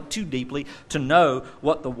contemplate too deeply to know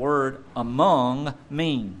what the word among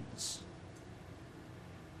means.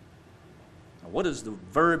 Now, what does the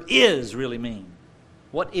verb is really mean?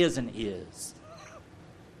 What is and is?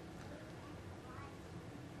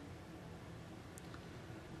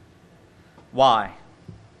 Why?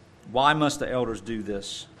 Why must the elders do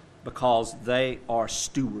this? Because they are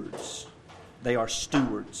stewards. They are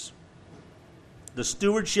stewards. The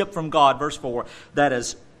stewardship from God, verse 4, that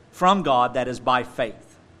is from God, that is by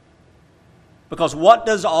faith. Because what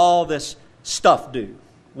does all this stuff do?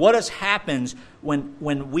 What happens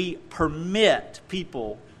when we permit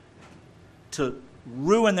people to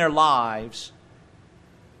ruin their lives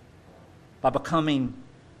by becoming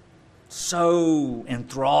so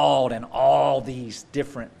enthralled in all these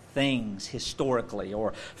different things historically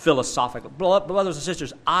or philosophically? Brothers and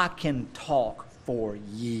sisters, I can talk for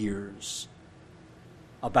years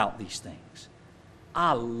about these things.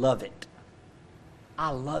 I love it. I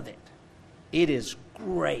love it. It is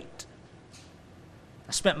great.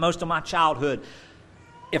 I spent most of my childhood,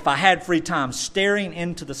 if I had free time, staring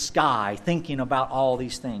into the sky, thinking about all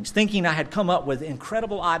these things, thinking I had come up with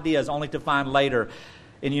incredible ideas, only to find later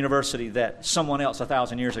in university that someone else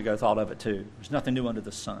 1,000 years ago thought of it too. There's nothing new under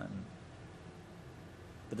the sun.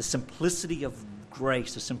 But the simplicity of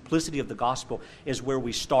grace, the simplicity of the gospel is where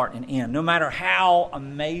we start and end. No matter how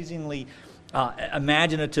amazingly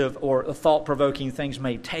imaginative or thought-provoking things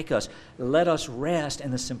may take us, let us rest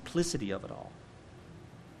in the simplicity of it all.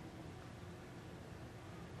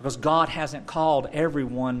 Because God hasn't called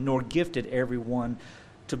everyone nor gifted everyone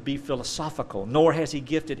to be philosophical, nor has He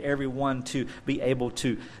gifted everyone to be able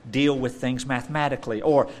to deal with things mathematically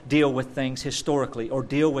or deal with things historically or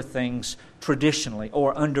deal with things traditionally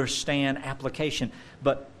or understand application.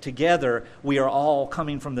 But together we are all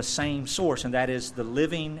coming from the same source, and that is the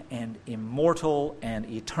living and immortal and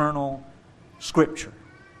eternal Scripture,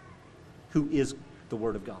 who is the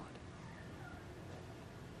Word of God.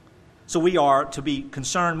 So we are to be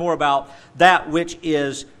concerned more about that which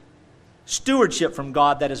is stewardship from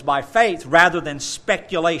God that is by faith rather than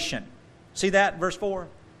speculation. See that, verse 4?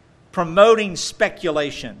 Promoting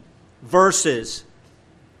speculation versus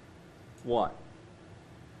what?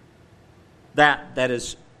 That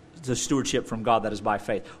is the stewardship from God that is by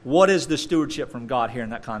faith. What is the stewardship from God here in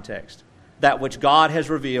that context? That which God has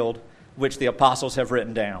revealed, which the apostles have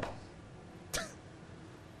written down.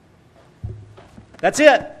 That's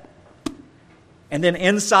it. And then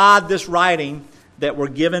inside this writing that were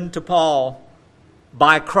given to Paul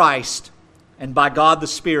by Christ and by God the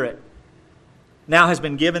Spirit, now has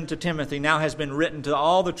been given to Timothy, now has been written to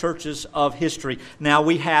all the churches of history. Now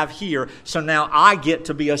we have here, so now I get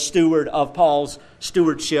to be a steward of Paul's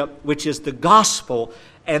stewardship, which is the gospel,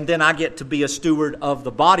 and then I get to be a steward of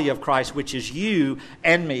the body of Christ, which is you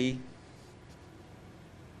and me.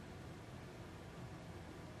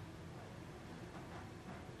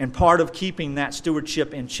 And part of keeping that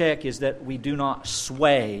stewardship in check is that we do not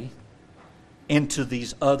sway into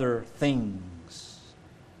these other things.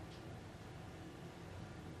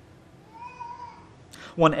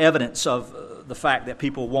 One evidence of the fact that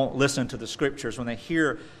people won't listen to the Scriptures when they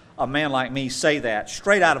hear a man like me say that,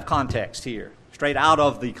 straight out of context here, straight out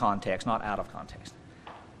of the context, not out of context,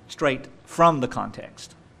 straight from the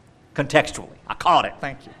context, contextually. I caught it,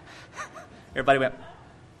 thank you. Everybody went,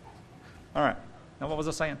 all right. Now, what was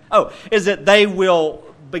I saying? Oh, is that they will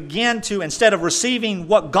begin to, instead of receiving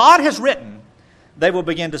what God has written, they will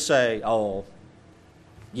begin to say, oh,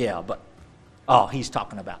 yeah, but, he's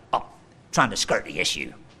talking about, trying to skirt the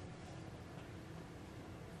issue.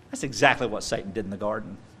 That's exactly what Satan did in the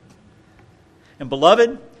garden. And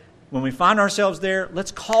beloved, when we find ourselves there,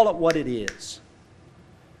 let's call it what it is.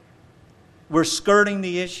 We're skirting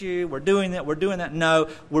the issue, we're doing that. No,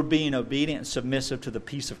 we're being obedient and submissive to the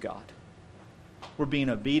peace of God. We're being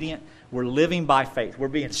obedient. We're living by faith. We're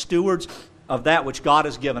being stewards of that which God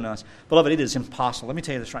has given us. Beloved, it is impossible. Let me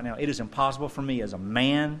tell you this right now. It is impossible for me as a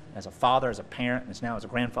man, as a father, as a parent, and now as a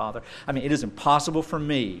grandfather. It is impossible for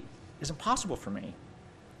me. It's impossible for me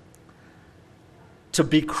to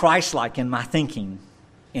be Christ-like in my thinking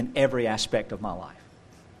in every aspect of my life.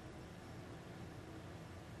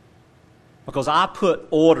 Because I put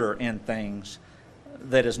order in things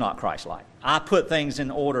that is not Christ-like. I put things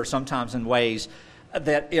in order sometimes in ways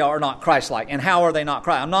that are not Christ-like. And how are they not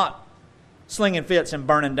Christ? I'm not slinging fits and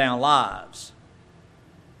burning down lives.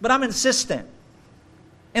 But I'm insistent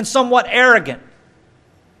and somewhat arrogant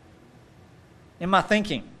in my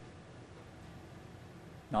thinking.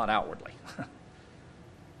 Not outwardly.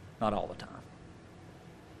 Not all the time.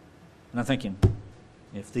 And I'm thinking,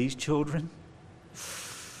 if these children...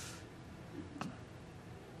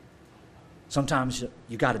 Sometimes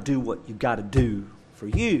you got to do what you got to do for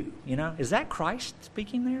you, Is that Christ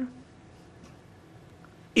speaking there?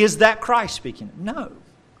 Is that Christ speaking? No.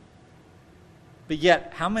 But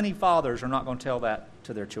yet, how many fathers are not going to tell that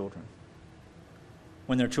to their children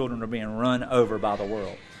when their children are being run over by the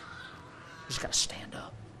world? You just got to stand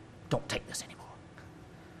up. Don't take this anymore.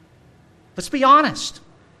 Let's be honest.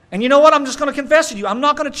 And you know what? I'm just going to confess to you. I'm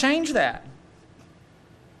not going to change that.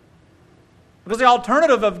 Because the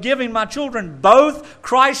alternative of giving my children both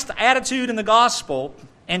Christ's attitude and the gospel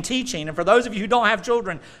and teaching. And for those of you who don't have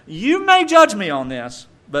children, you may judge me on this,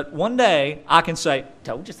 but one day I can say,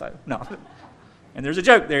 told you so. No. And there's a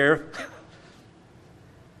joke there.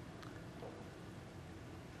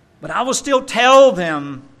 But I will still tell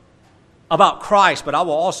them about Christ, but I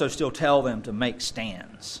will also still tell them to make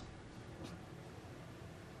stands.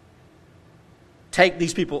 Take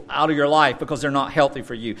these people out of your life because they're not healthy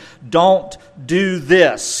for you. Don't do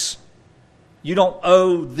this. You don't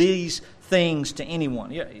owe these things to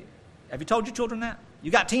anyone. Have you told your children that?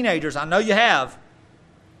 You got teenagers. I know you have.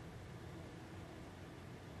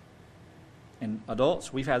 And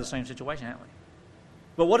adults, we've had the same situation, haven't we?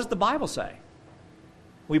 But what does the Bible say?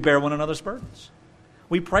 We bear one another's burdens.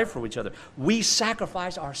 We pray for each other. We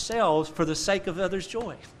sacrifice ourselves for the sake of others'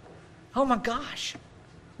 joy. Oh my gosh.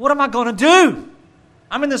 What am I going to do?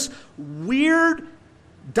 I'm in this weird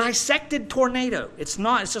dissected tornado. It's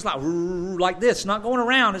just like this. It's not going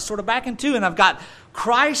around. It's sort of back in two. And I've got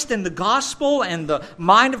Christ and the gospel and the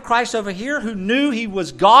mind of Christ over here, who knew he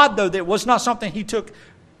was God, though that was not something he took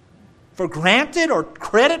for granted or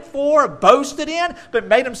credit for or boasted in, but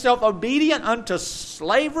made himself obedient unto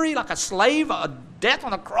slavery, like a slave, a death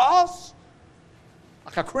on a cross,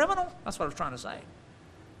 like a criminal. That's what I was trying to say.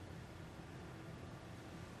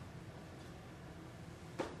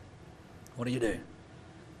 What do you do?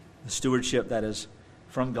 The stewardship that is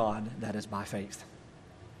from God, that is by faith.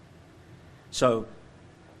 So,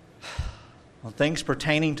 on things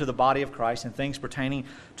pertaining to the body of Christ and things pertaining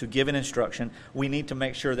to giving instruction, we need to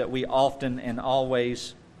make sure that we often and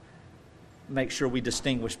always make sure we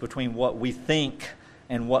distinguish between what we think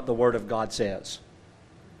and what the Word of God says.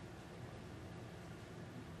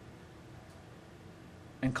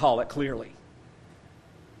 And call it clearly.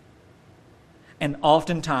 And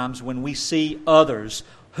oftentimes when we see others,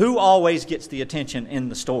 who always gets the attention in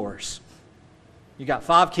the stores? You got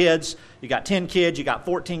 5 kids, you got 10 kids, you got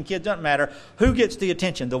 14 kids, doesn't matter. Who gets the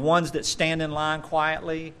attention? The ones that stand in line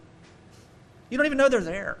quietly? You don't even know they're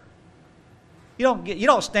there. You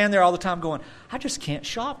don't stand there all the time going, I just can't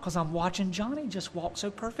shop because I'm watching Johnny just walk so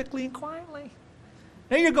perfectly and quietly.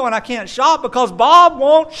 Now you're going, I can't shop because Bob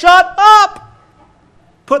won't shut up.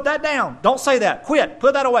 Put that down. Don't say that. Quit.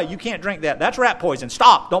 Put that away. You can't drink that. That's rat poison.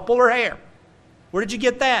 Stop. Don't pull her hair. Where did you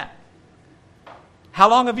get that? How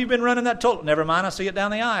long have you been running that total? Never mind, I see it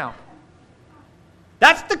down the aisle.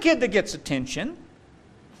 That's the kid that gets attention.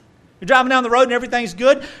 You're driving down the road and everything's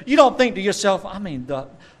good. You don't think to yourself, I mean,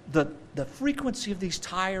 the frequency of these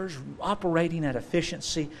tires operating at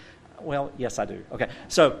efficiency. Well, yes, I do. Okay,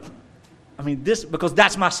 so, I mean, this, because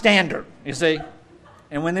that's my standard, you see.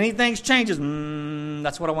 And when anything changes,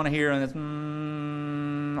 that's what I want to hear. And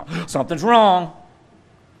it's, something's wrong.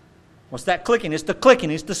 What's that clicking? It's the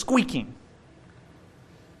clicking. It's the squeaking.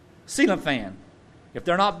 Ceiling fan. If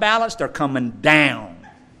they're not balanced, they're coming down.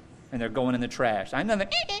 And they're going in the trash. None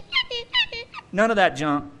of that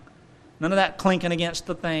junk. None of that clinking against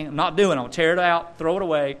the thing. I'm not doing it. I'm going to tear it out, throw it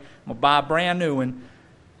away. I'm going to buy a brand new one.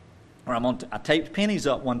 Or I taped pennies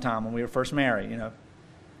up one time when we were first married,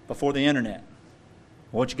 before the internet.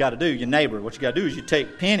 What you got to do, your neighbor, what you got to do is you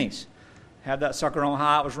take pennies, have that sucker on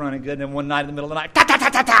high, it was running good, and then one night in the middle of the night,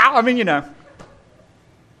 ta-ta-ta-ta-ta, I mean,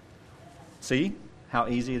 See how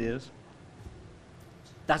easy it is?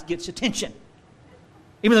 That gets attention.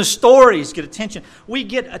 Even the stories get attention. We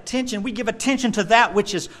get attention. We give attention to that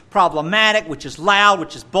which is problematic, which is loud,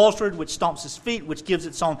 which is bolstered, which stomps its feet, which gives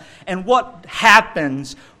its own. And what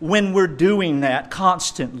happens when we're doing that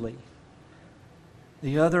constantly?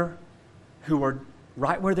 The other who are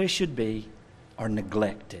right where they should be are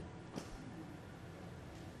neglected.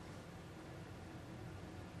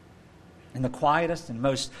 And the quietest and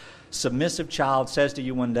most submissive child says to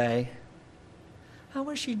you one day, I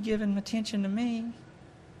wish you'd given attention to me.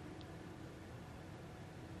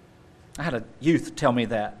 I had a youth tell me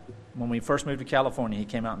that when we first moved to California. He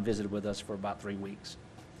came out and visited with us for about 3 weeks.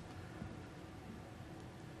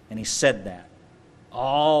 And he said that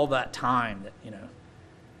all that time that,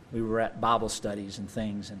 we were at Bible studies and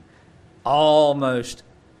things, and almost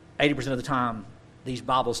 80% of the time these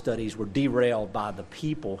Bible studies were derailed by the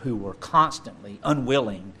people who were constantly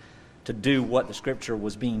unwilling to do what the Scripture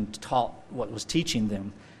was being taught, what was teaching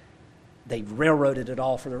them. They railroaded it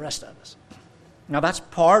all for the rest of us. Now that's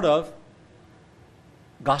part of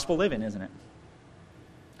gospel living, isn't it?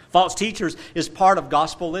 False teachers is part of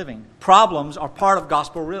gospel living. Problems are part of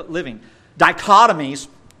gospel living. Dichotomies,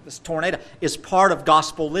 this tornado, is part of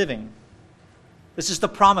gospel living. This is the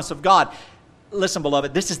promise of God. Listen,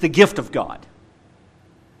 beloved, this is the gift of God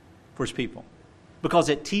for His people, because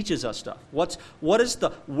it teaches us stuff. What is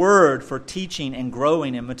the word for teaching and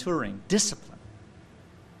growing and maturing? Discipline.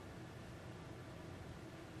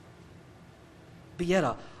 But yet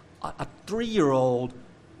a 3-year-old,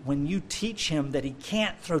 when you teach him that he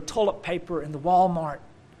can't throw toilet paper in the Walmart,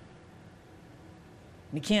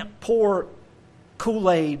 and he can't pour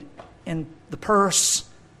Kool-Aid in the purse,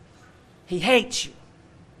 he hates you.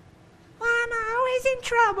 Well, I'm always in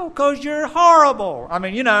trouble because you're horrible. I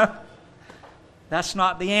mean, that's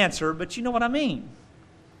not the answer, but you know what I mean.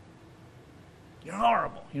 You're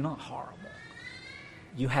horrible. You're not horrible.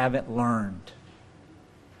 You haven't learned.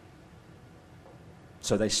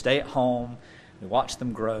 So they stay at home, we watch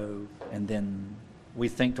them grow, and then we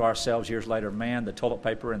think to ourselves years later, man, the toilet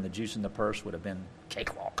paper and the juice in the purse would have been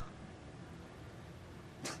cakewalk.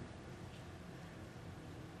 You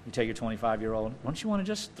tell your 25-year-old, don't you want to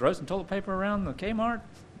just throw some toilet paper around the Kmart?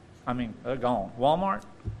 They're gone. Walmart?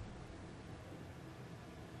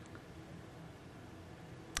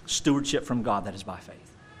 Stewardship from God, that is by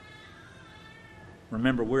faith.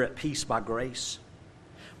 Remember, we're at peace by grace.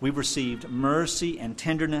 We've received mercy and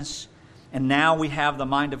tenderness, and now we have the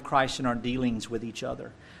mind of Christ in our dealings with each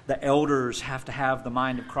other. The elders have to have the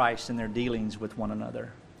mind of Christ in their dealings with one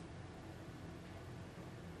another.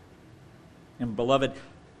 And beloved,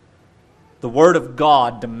 the Word of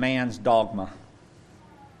God demands dogma,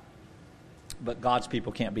 but God's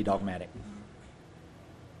people can't be dogmatic.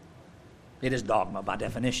 It is dogma by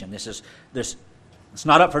definition. It's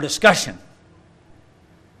not up for discussion.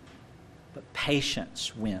 But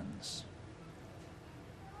patience wins.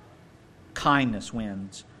 Kindness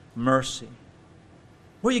wins. Mercy.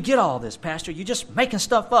 Where you get all this, Pastor? You're just making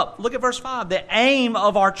stuff up. Look at verse 5. The aim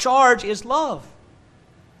of our charge is love.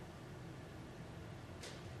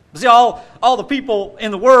 See, all the people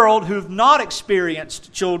in the world who've not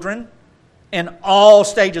experienced children in all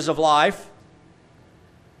stages of life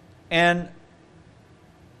and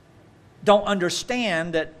don't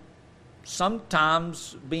understand that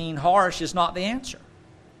sometimes being harsh is not the answer.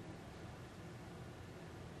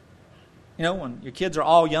 When your kids are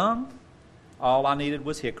all young, all I needed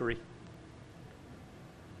was hickory.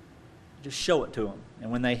 Just show it to them.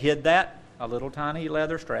 And when they hid that, a little tiny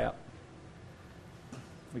leather strap.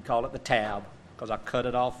 We call it the tab because I cut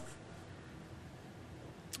it off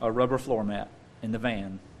a rubber floor mat in the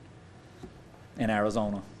van in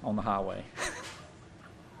Arizona on the highway.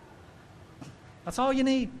 That's all you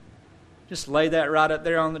need. Just lay that right up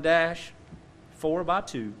there on the dash,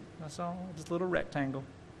 4x2. That's all, just a little rectangle.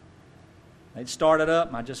 They'd start it up,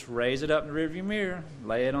 and I'd just raise it up in the rearview mirror,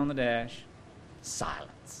 lay it on the dash.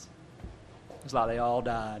 Silence. It's like they all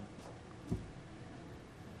died.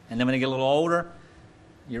 And then when they get a little older,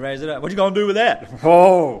 you raise it up. What you going to do with that?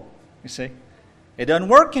 Oh, you see? It doesn't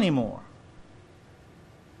work anymore.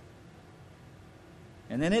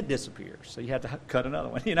 And then it disappears. So you have to cut another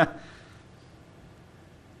one,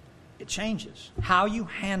 It changes. How you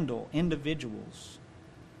handle individuals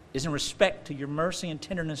is in respect to your mercy and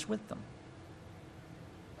tenderness with them.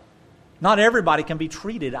 Not everybody can be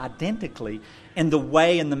treated identically in the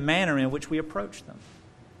way and the manner in which we approach them.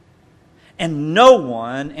 And no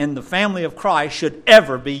one in the family of Christ should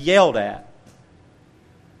ever be yelled at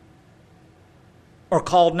or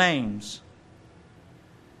called names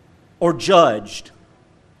or judged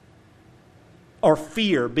or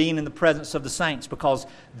fear being in the presence of the saints because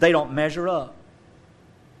they don't measure up.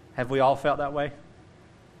 Have we all felt that way?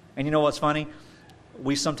 And you know what's funny?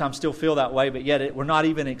 We sometimes still feel that way, but yet we're not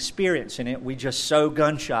even experiencing it. We just so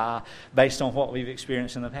gun-shy based on what we've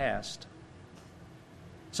experienced in the past.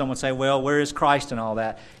 Some would say, well, where is Christ and all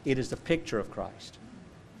that? It is the picture of Christ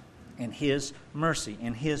and His mercy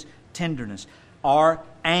and His tenderness. Our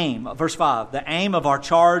aim, verse 5, the aim of our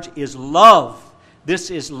charge is love. This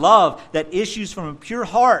is love that issues from a pure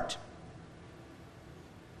heart,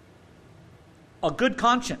 a good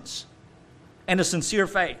conscience, and a sincere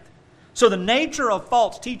faith. So the nature of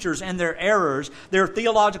false teachers and their errors, their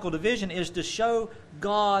theological division, is to show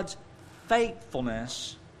God's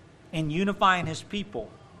faithfulness in unifying His people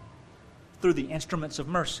through the instruments of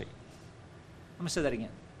mercy. Let me say that again.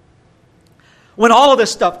 When all of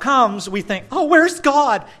this stuff comes, we think, oh, where's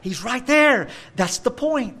God? He's right there. That's the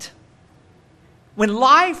point. When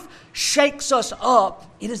life shakes us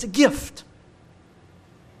up, it is a gift.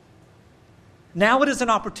 Now it is an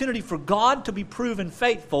opportunity for God to be proven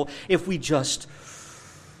faithful if we just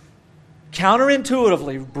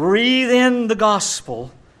counterintuitively breathe in the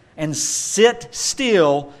gospel and sit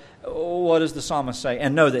still. What does the psalmist say?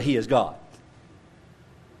 And know that He is God.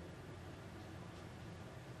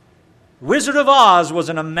 Wizard of Oz was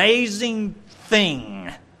an amazing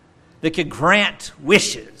thing that could grant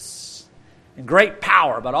wishes and great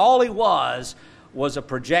power, but all he was a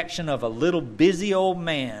projection of a little busy old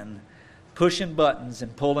man pushing buttons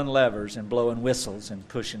and pulling levers and blowing whistles and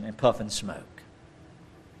pushing and puffing smoke.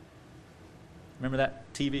 Remember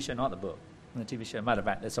that TV show? Not the book. The TV show.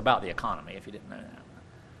 It's about the economy, if you didn't know that.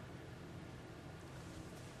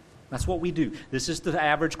 That's what we do. This is the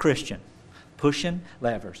average Christian. Pushing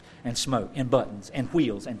levers and smoke and buttons and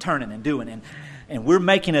wheels and turning and doing. And we're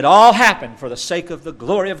making it all happen for the sake of the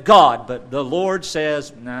glory of God. But the Lord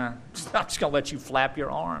says, nah, I'm just going to let you flap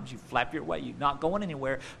your arms. You flap your way. You're not going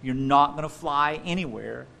anywhere. You're not going to fly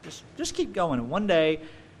anywhere. Just keep going. And one day,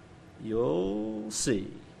 you'll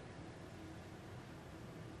see.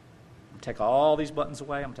 Take all these buttons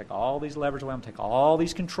away. I'm going to take all these levers away. I'm going to take all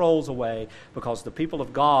these controls away because the people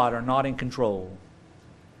of God are not in control.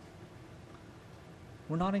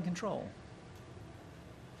 We're not in control.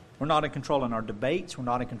 We're not in control in our debates. We're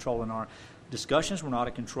not in control in our discussions. We're not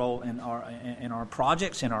in control in our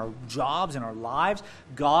projects, in our jobs, in our lives.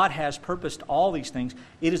 God has purposed all these things.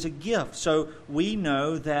 It is a gift. So we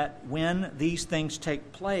know that when these things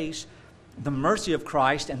take place, the mercy of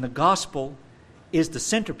Christ and the gospel is the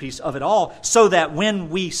centerpiece of it all, so that when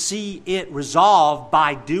we see it resolved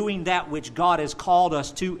by doing that which God has called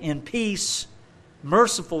us to in peace,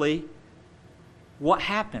 mercifully, what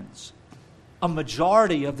happens? A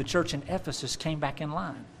majority of the church in Ephesus came back in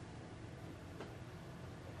line.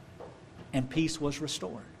 And peace was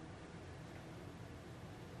restored.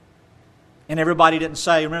 And everybody didn't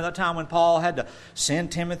say, remember that time when Paul had to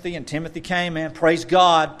send Timothy and Timothy came, man, praise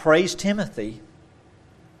God, praise Timothy.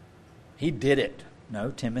 He did it.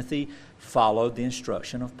 No, Timothy followed the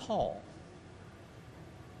instruction of Paul.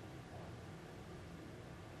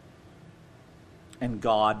 And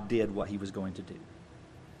God did what He was going to do.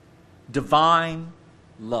 Divine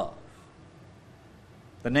love.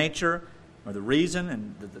 The nature or the reason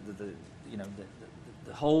and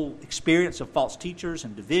the whole experience of false teachers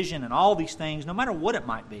and division and all these things, no matter what it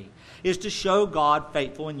might be, is to show God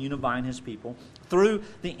faithful and unifying His people through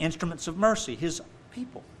the instruments of mercy, His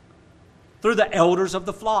people. Through the elders of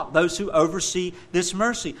the flock, those who oversee this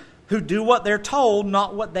mercy, who do what they're told,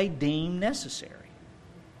 not what they deem necessary.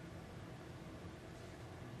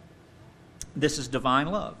 This is divine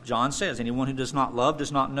love. John says, anyone who does not love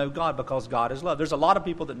does not know God, because God is love. There's a lot of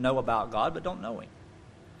people that know about God but don't know Him.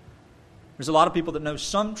 There's a lot of people that know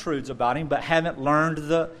some truths about Him but haven't learned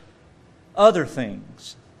the other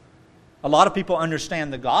things. A lot of people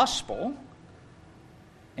understand the gospel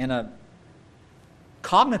in a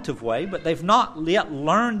cognitive way, but they've not yet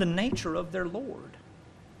learned the nature of their Lord.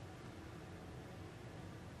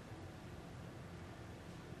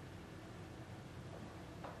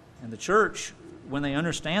 And the church, when they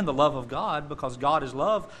understand the love of God, because God is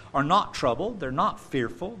love, are not troubled, they're not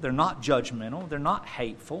fearful, they're not judgmental, they're not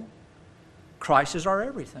hateful. Christ is our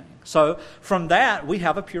everything. So from that, we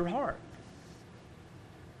have a pure heart.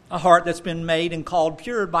 A heart that's been made and called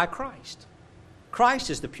pure by Christ. Christ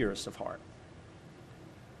is the purest of heart.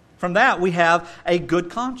 From that, we have a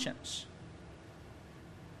good conscience.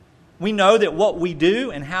 We know that what we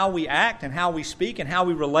do and how we act and how we speak and how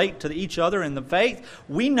we relate to each other in the faith,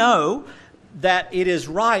 we know that it is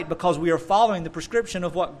right because we are following the prescription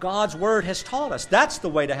of what God's Word has taught us. That's the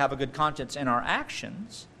way to have a good conscience in our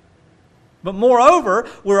actions. But moreover,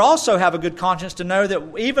 we also have a good conscience to know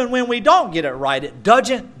that even when we don't get it right, it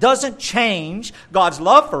doesn't change God's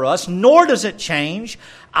love for us, nor does it change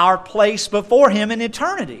our place before Him in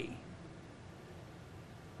eternity.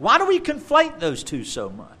 Why do we conflate those two so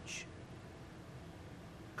much?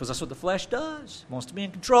 Because that's what the flesh does. It wants to be in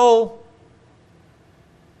control.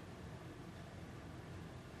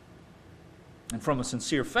 And from a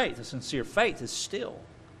sincere faith is still.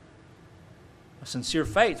 A sincere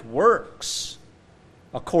faith works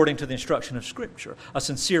according to the instruction of Scripture. A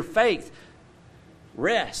sincere faith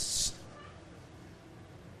rests.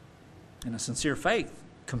 And a sincere faith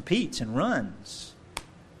competes and runs.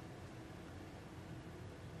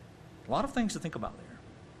 A lot of things to think about there.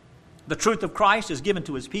 The truth of Christ is given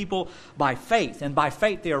to His people by faith. And by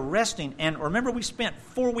faith they are resting. And remember, we spent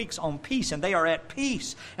 4 weeks on peace. And they are at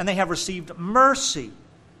peace. And they have received mercy.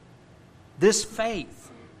 This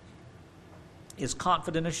faith is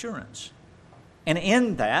confident assurance. And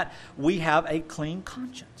in that, we have a clean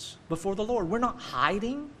conscience before the Lord. We're not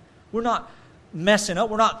hiding. We're not messing up.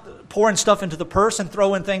 We're not pouring stuff into the purse and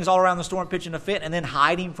throwing things all around the store and pitching a fit and then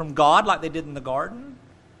hiding from God like they did in the garden.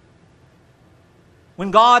 When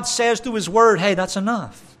God says through His Word, hey, that's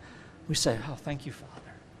enough, we say, oh, thank you, Father.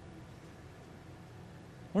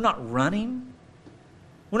 We're not running.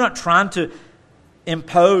 We're not trying to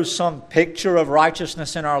impose some picture of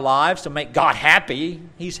righteousness in our lives to make God happy.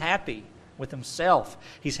 He's happy with Himself.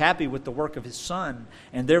 He's happy with the work of His Son.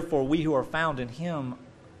 And therefore, we who are found in Him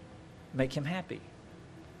make Him happy.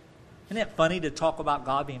 Isn't it funny to talk about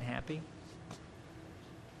God being happy?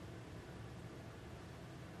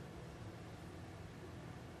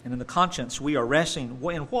 And in the conscience, we are resting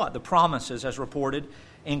in what? The promises as reported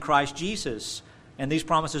in Christ Jesus. And these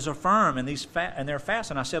promises are firm, and they're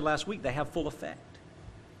fast. And I said last week, they have full effect.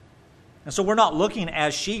 And so we're not looking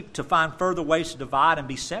as sheep to find further ways to divide and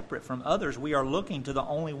be separate from others. We are looking to the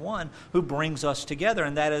only one who brings us together,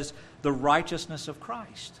 and that is the righteousness of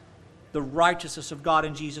Christ. The righteousness of God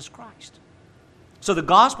in Jesus Christ. So the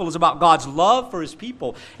gospel is about God's love for His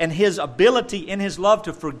people and His ability in His love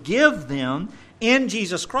to forgive them in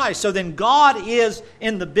Jesus Christ. So then God is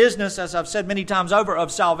in the business, as I've said many times over,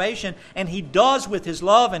 of salvation, and He does with His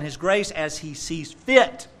love and His grace as He sees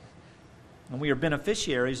fit. And we are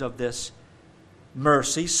beneficiaries of this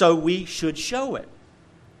mercy, so we should show it.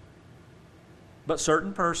 But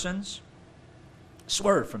certain persons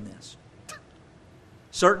swerve from this.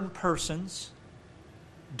 Certain persons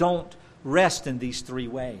don't rest in these three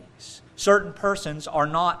ways. Certain persons are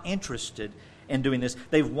not interested in doing this.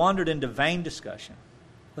 They've wandered into vain discussion.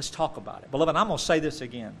 Let's talk about it. Beloved, I'm going to say this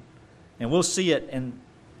again, and we'll see it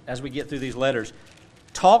as we get through these letters.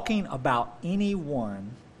 Talking about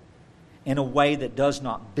anyone in a way that does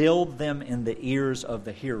not build them in the ears of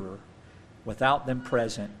the hearer without them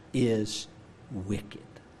present is wicked.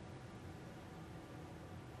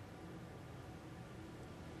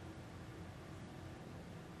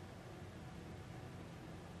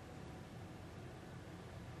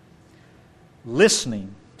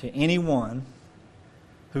 Listening to anyone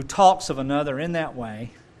who talks of another in that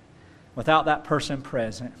way without that person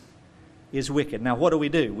present is wicked. Now, what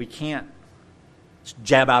do? We can't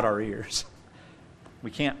jab out our ears.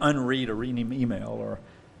 We can't unread an email or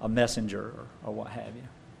a messenger or what have you.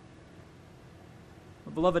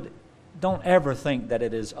 But beloved, don't ever think that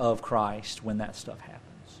it is of Christ when that stuff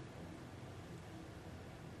happens.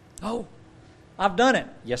 Oh, I've done it.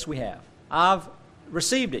 Yes, we have. I've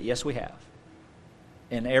received it. Yes, we have.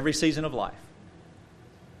 In every season of life.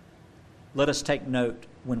 Let us take note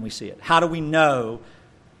when we see it. How do we know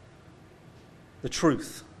the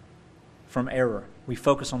truth from error? We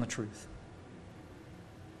focus on the truth.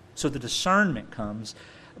 So the discernment comes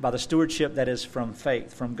by the stewardship that is from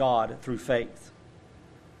faith, from God through faith.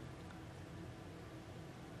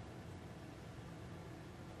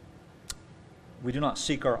 We do not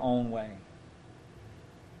seek our own way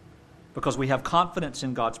because we have confidence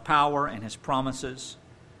in God's power and His promises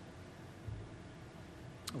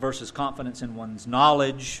versus confidence in one's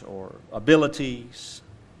knowledge or abilities.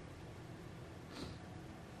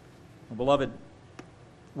 Well, beloved,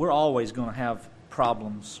 we're always going to have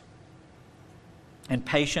problems. And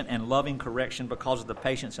patient and loving correction because of the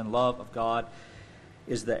patience and love of God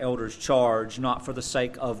is the elder's charge, not for the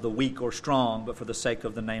sake of the weak or strong, but for the sake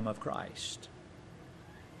of the name of Christ.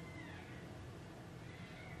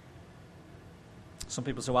 Some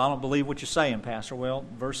people say, well, I don't believe what you're saying, Pastor. Well,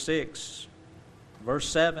 verse 6, verse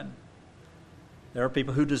 7. There are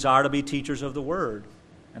people who desire to be teachers of the Word,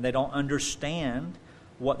 and they don't understand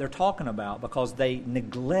what they're talking about because they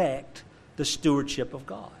neglect the stewardship of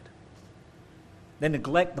God. They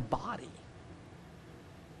neglect the body.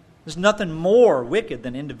 There's nothing more wicked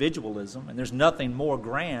than individualism, and there's nothing more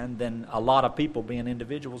grand than a lot of people being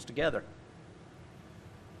individuals together.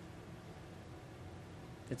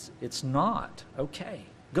 It's not okay.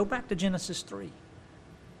 Go back to Genesis 3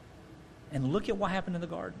 and look at what happened in the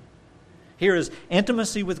garden. Here is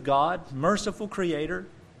intimacy with God, merciful Creator,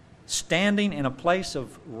 standing in a place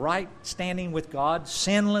of right standing with God,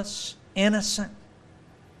 sinless, innocent.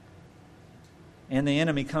 And the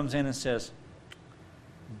enemy comes in and says,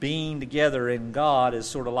 being together in God is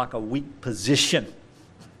sort of like a weak position.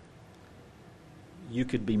 You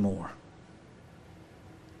could be more.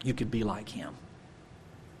 You could be like Him.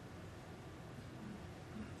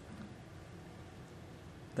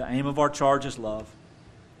 The aim of our charge is love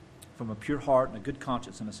from a pure heart and a good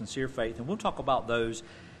conscience and a sincere faith. And we'll talk about those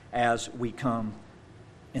as we come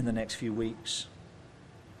in the next few weeks.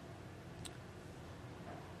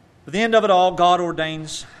 At the end of it all, God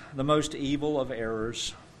ordains the most evil of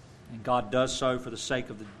errors, and God does so for the sake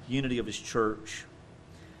of the unity of His church.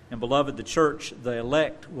 And beloved, the church, the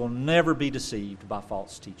elect, will never be deceived by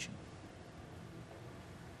false teaching.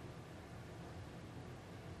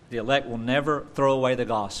 The elect will never throw away the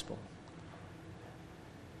gospel.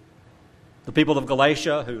 The people of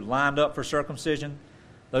Galatia who lined up for circumcision,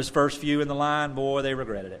 those first few in the line, boy, they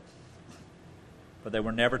regretted it. But they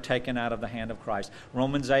were never taken out of the hand of Christ.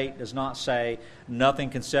 Romans 8 does not say nothing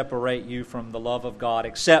can separate you from the love of God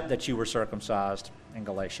except that you were circumcised in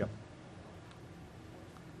Galatia.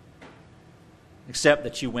 Except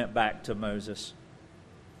that you went back to Moses.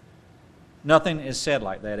 Nothing is said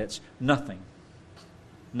like that. It's nothing.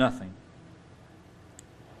 Nothing.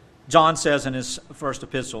 John says in his first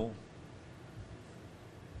epistle,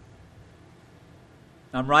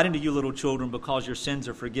 I'm writing to you, little children, because your sins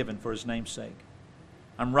are forgiven for his name's sake.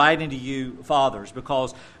 I'm writing to you, fathers,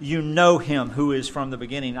 because you know him who is from the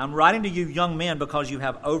beginning. I'm writing to you, young men, because you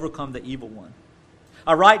have overcome the evil one.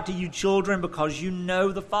 I write to you, children, because you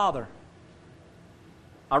know the Father.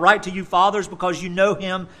 I write to you, fathers, because you know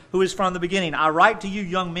him who is from the beginning. I write to you,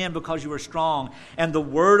 young men, because you are strong, and the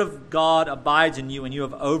word of God abides in you, and you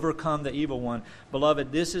have overcome the evil one.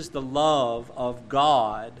 Beloved, this is the love of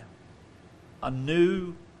God, a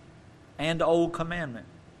new and old commandment.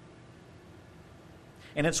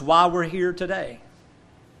 And it's why we're here today.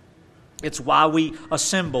 It's why we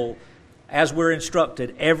assemble as we're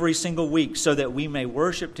instructed every single week, so that we may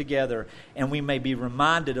worship together and we may be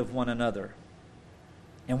reminded of one another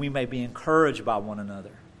and we may be encouraged by one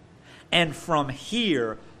another. And from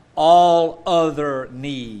here, all other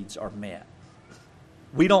needs are met.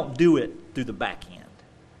 We don't do it through the back end.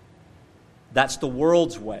 That's the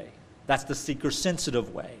world's way. That's the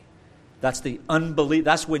seeker-sensitive way. That's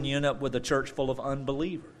when you end up with a church full of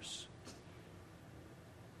unbelievers,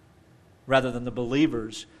 rather than the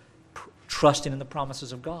believers trusting in the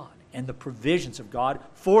promises of God and the provisions of God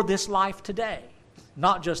for this life today,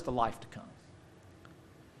 not just the life to come.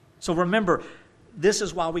 So remember, this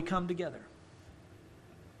is why we come together.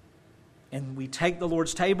 And we take the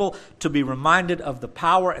Lord's table to be reminded of the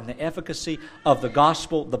power and the efficacy of the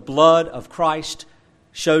gospel. The blood of Christ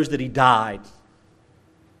shows that he died,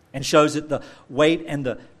 and shows that the weight and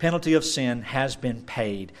the penalty of sin has been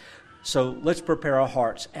paid. So let's prepare our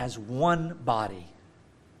hearts as one body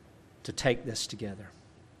to take this together.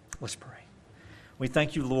 Let's pray. We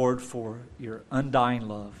thank you, Lord, for your undying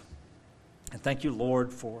love. And thank you,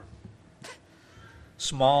 Lord, for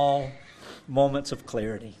small moments of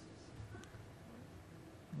clarity.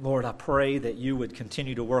 Lord, I pray that you would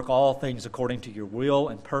continue to work all things according to your will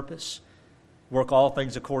and purpose. Work all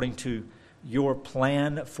things according to your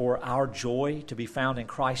plan for our joy to be found in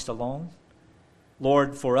Christ alone.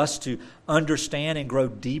 Lord, for us to understand and grow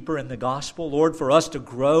deeper in the gospel. Lord, for us to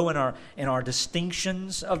grow in our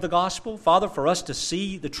distinctions of the gospel. Father, for us to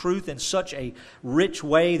see the truth in such a rich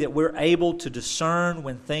way that we're able to discern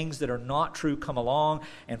when things that are not true come along.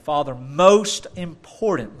 And Father, most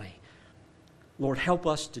importantly, Lord, help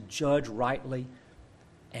us to judge rightly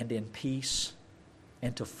and in peace,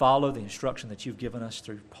 and to follow the instruction that you've given us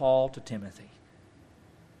through Paul to Timothy.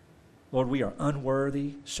 Lord, we are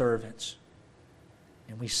unworthy servants.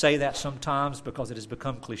 And we say that sometimes because it has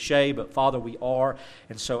become cliche, but Father, we are.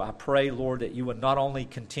 And so I pray, Lord, that you would not only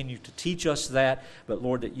continue to teach us that, but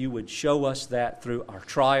Lord, that you would show us that through our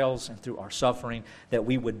trials and through our suffering, that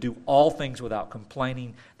we would do all things without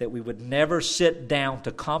complaining, that we would never sit down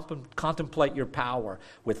to contemplate your power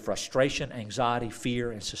with frustration, anxiety,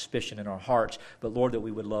 fear, and suspicion in our hearts, but Lord, that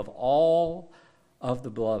we would love all of the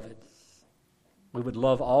beloved. We would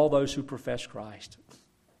love all those who profess Christ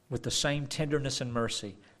with the same tenderness and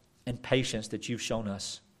mercy and patience that you've shown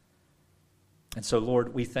us. And so,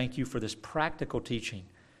 Lord, we thank you for this practical teaching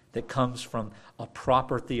that comes from a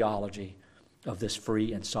proper theology of this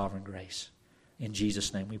free and sovereign grace. In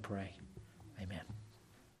Jesus' name we pray. Amen.